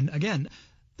question. Again,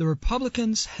 the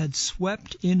Republicans had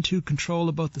swept into control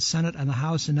of both the Senate and the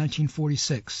House in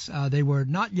 1946. They were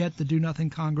not yet the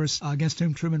do-nothing Congress against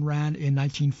whom Truman ran in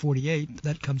 1948.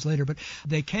 That comes later. But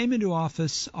they came into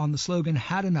office on the slogan,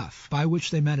 had enough, by which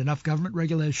they meant enough government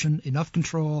regulation, enough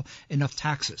control, enough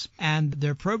taxes. And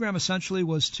their program essentially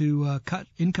was to cut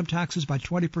income taxes by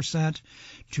 20%,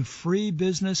 to free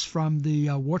business from the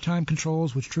wartime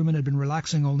controls, which Truman had been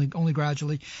relaxing only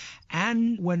gradually.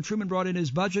 And when Truman brought in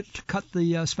his budget, to cut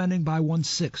the spending by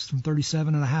 1/6, from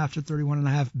 $37.5 to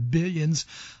 $31.5 billions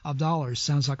of dollars.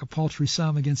 Sounds like a paltry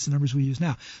sum against the numbers we use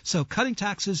now. So cutting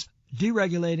taxes,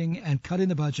 deregulating, and cutting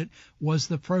the budget was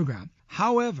the program.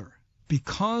 However,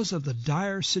 because of the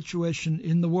dire situation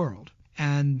in the world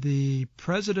and the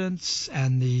president's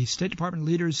and the State Department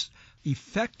leaders'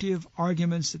 effective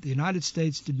arguments that the United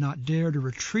States did not dare to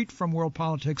retreat from world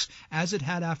politics as it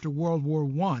had after World War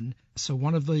I. So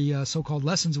one of the so-called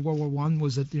lessons of World War I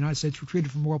was that the United States retreated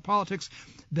from world politics,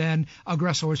 then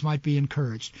aggressors might be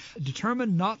encouraged.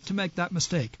 Determined not to make that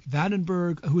mistake,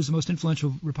 Vandenberg, who was the most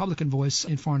influential Republican voice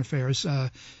in foreign affairs,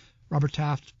 Robert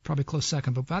Taft, probably close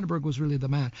second, but Vandenberg was really the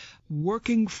man,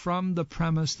 working from the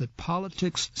premise that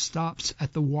politics stops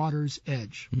at the water's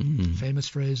edge, famous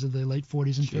phrase of the late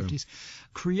 40s and 50s,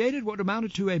 created what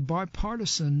amounted to a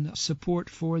bipartisan support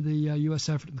for the U.S.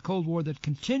 effort in the Cold War that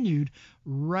continued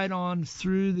right on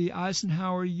through the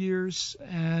Eisenhower years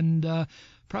and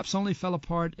perhaps only fell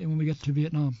apart when we get to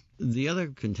Vietnam. The other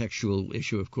contextual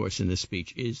issue, of course, in this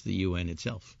speech is the UN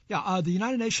itself. Yeah, the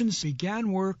United Nations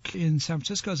began work in San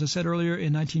Francisco, as I said earlier,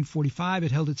 in 1945.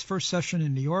 It held its first session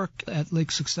in New York at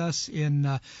Lake Success in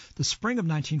the spring of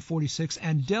 1946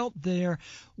 and dealt there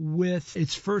with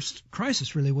its first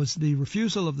crisis, really, was the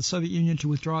refusal of the Soviet Union to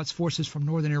withdraw its forces from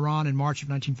northern Iran in March of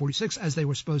 1946, as they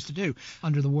were supposed to do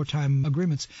under the wartime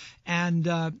agreements. And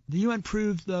the UN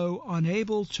proved, though,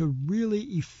 unable to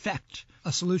really effect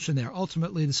a solution there.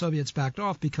 Ultimately, the Soviets backed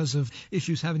off because of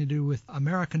issues having to do with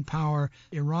American power,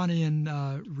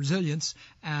 Iranian resilience,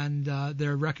 and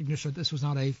their recognition that this was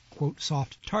not a, quote,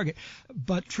 soft target.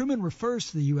 But Truman refers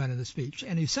to the UN in the speech,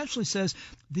 and he essentially says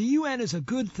the UN is a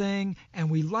good thing, and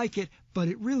we like it, but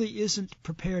it really isn't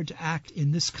prepared to act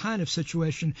in this kind of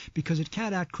situation because it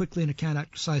can't act quickly and it can't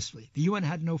act decisively. The UN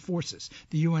had no forces.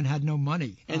 The UN had no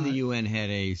money. And the UN had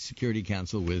a Security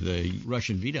Council with a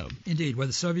Russian veto. Indeed, where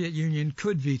the Soviet Union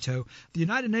could veto. The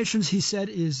United Nations, he said,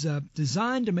 is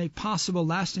designed to make possible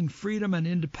lasting freedom and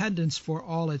independence for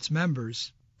all its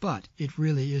members. But it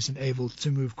really isn't able to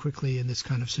move quickly in this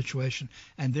kind of situation,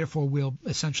 and therefore will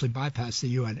essentially bypass the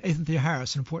UN. Anthony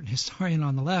Harris, an important historian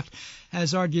on the left,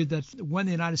 has argued that when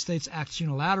the United States acts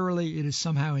unilaterally, it is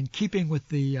somehow in keeping with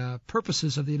the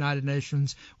purposes of the United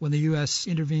Nations. When the U.S.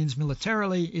 intervenes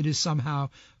militarily, it is somehow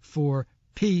for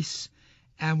peace.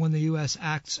 and when the U.S.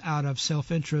 acts out of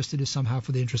self-interest, it is somehow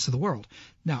for the interest of the world.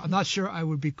 Now, I'm not sure I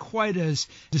would be quite as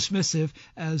dismissive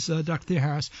as Dr. Thea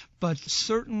Harris, but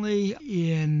certainly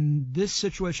in this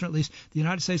situation at least, the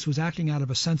United States was acting out of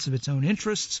a sense of its own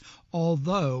interests,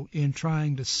 although in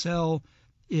trying to sell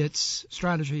its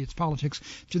strategy, its politics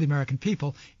to the American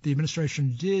people, the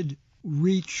administration did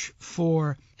reach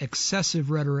for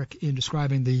excessive rhetoric in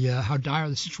describing how dire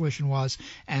the situation was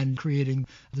and creating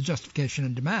the justification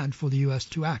and demand for the U.S.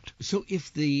 to act. So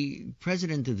if the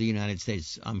President of the United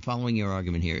States, I'm following your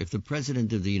argument here, if the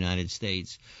President of the United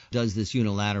States does this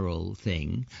unilateral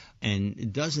thing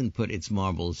and doesn't put its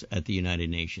marbles at the United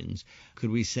Nations,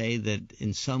 could we say that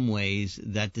in some ways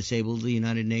that disabled the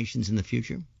United Nations in the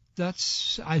future?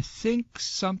 That's, I think,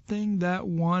 something that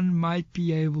one might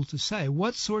be able to say.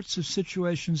 What sorts of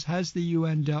situations has the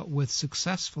UN dealt with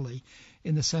successfully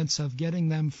in the sense of getting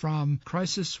them from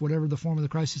crisis, whatever the form of the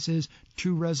crisis is,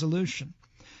 to resolution?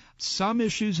 Some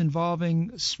issues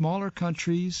involving smaller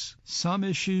countries, some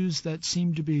issues that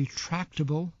seem to be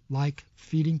tractable, like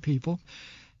feeding people.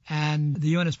 And the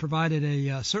UN has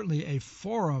provided certainly a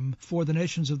forum for the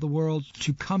nations of the world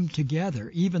to come together,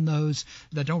 even those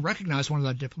that don't recognize one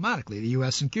another diplomatically, the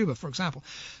U.S. and Cuba, for example.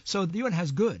 So the UN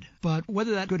has good, but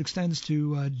whether that good extends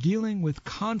to dealing with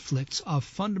conflicts of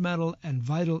fundamental and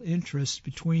vital interest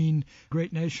between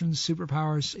great nations,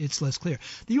 superpowers, it's less clear.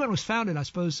 The UN was founded, I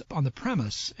suppose, on the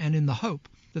premise and in the hope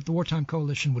that the wartime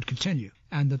coalition would continue,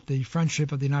 and that the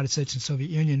friendship of the United States and Soviet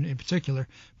Union in particular,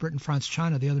 Britain, France,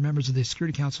 China, the other members of the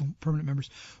Security Council, permanent members,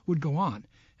 would go on.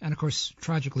 And, of course,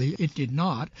 tragically, it did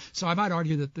not. So I might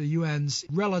argue that the UN's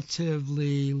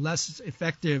relatively less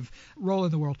effective role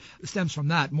in the world stems from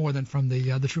that more than from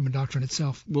the Truman Doctrine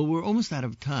itself. Well, we're almost out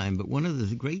of time, but one of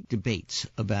the great debates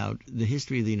about the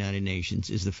history of the United Nations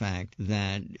is the fact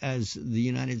that as the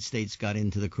United States got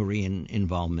into the Korean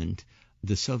involvement,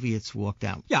 the Soviets walked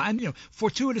out. Yeah, and,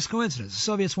 fortuitous coincidence. The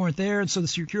Soviets weren't there, and so the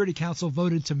Security Council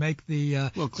voted to make the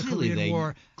Korean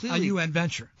War a UN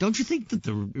venture. Don't you think that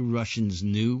the Russians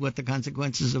knew what the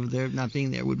consequences of their not being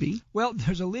there would be? Well,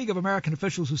 there's a league of American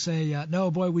officials who say,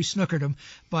 no, boy, we snookered them,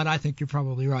 but I think you're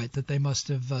probably right, that they must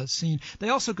have seen. They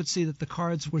also could see that the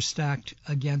cards were stacked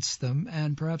against them,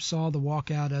 and perhaps saw the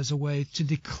walkout as a way to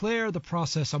declare the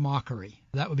process a mockery.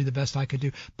 That would be the best I could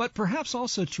do. But perhaps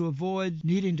also to avoid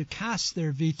needing to cast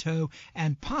their veto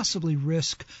and possibly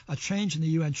risk a change in the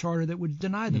UN Charter that would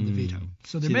deny them the veto.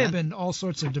 So there may have been all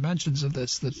sorts of dimensions of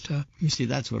this that... You see,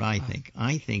 that's what I think.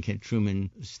 I think had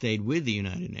Truman stayed with the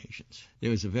United Nations,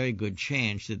 there was a very good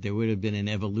chance that there would have been an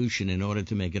evolution in order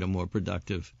to make it a more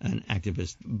productive and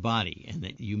activist body. And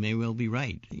that you may well be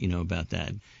right, about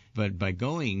that. But by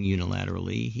going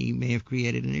unilaterally, he may have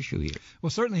created an issue here. Well,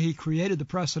 certainly he created the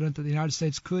precedent that the United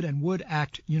States could and would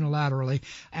act unilaterally,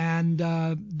 and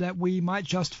that we might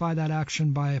justify that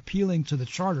action by appealing to the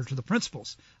Charter, to the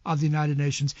principles of the United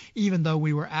Nations, even though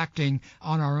we were acting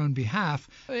on our own behalf,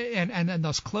 and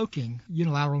thus cloaking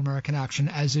unilateral American action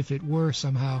as if it were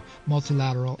somehow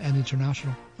multilateral and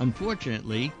international.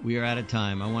 Unfortunately, we are out of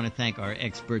time. I want to thank our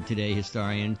expert today,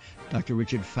 historian Dr.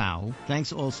 Richard Pfau.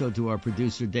 Thanks also to our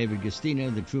producer, David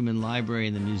Gustino, the Truman Library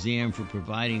and the Museum for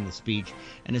providing the speech,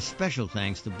 and a special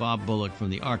thanks to Bob Bullock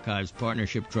from the Archives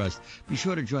Partnership Trust. Be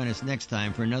sure to join us next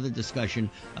time for another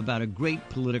discussion about a great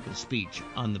political speech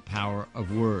on the power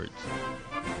of words.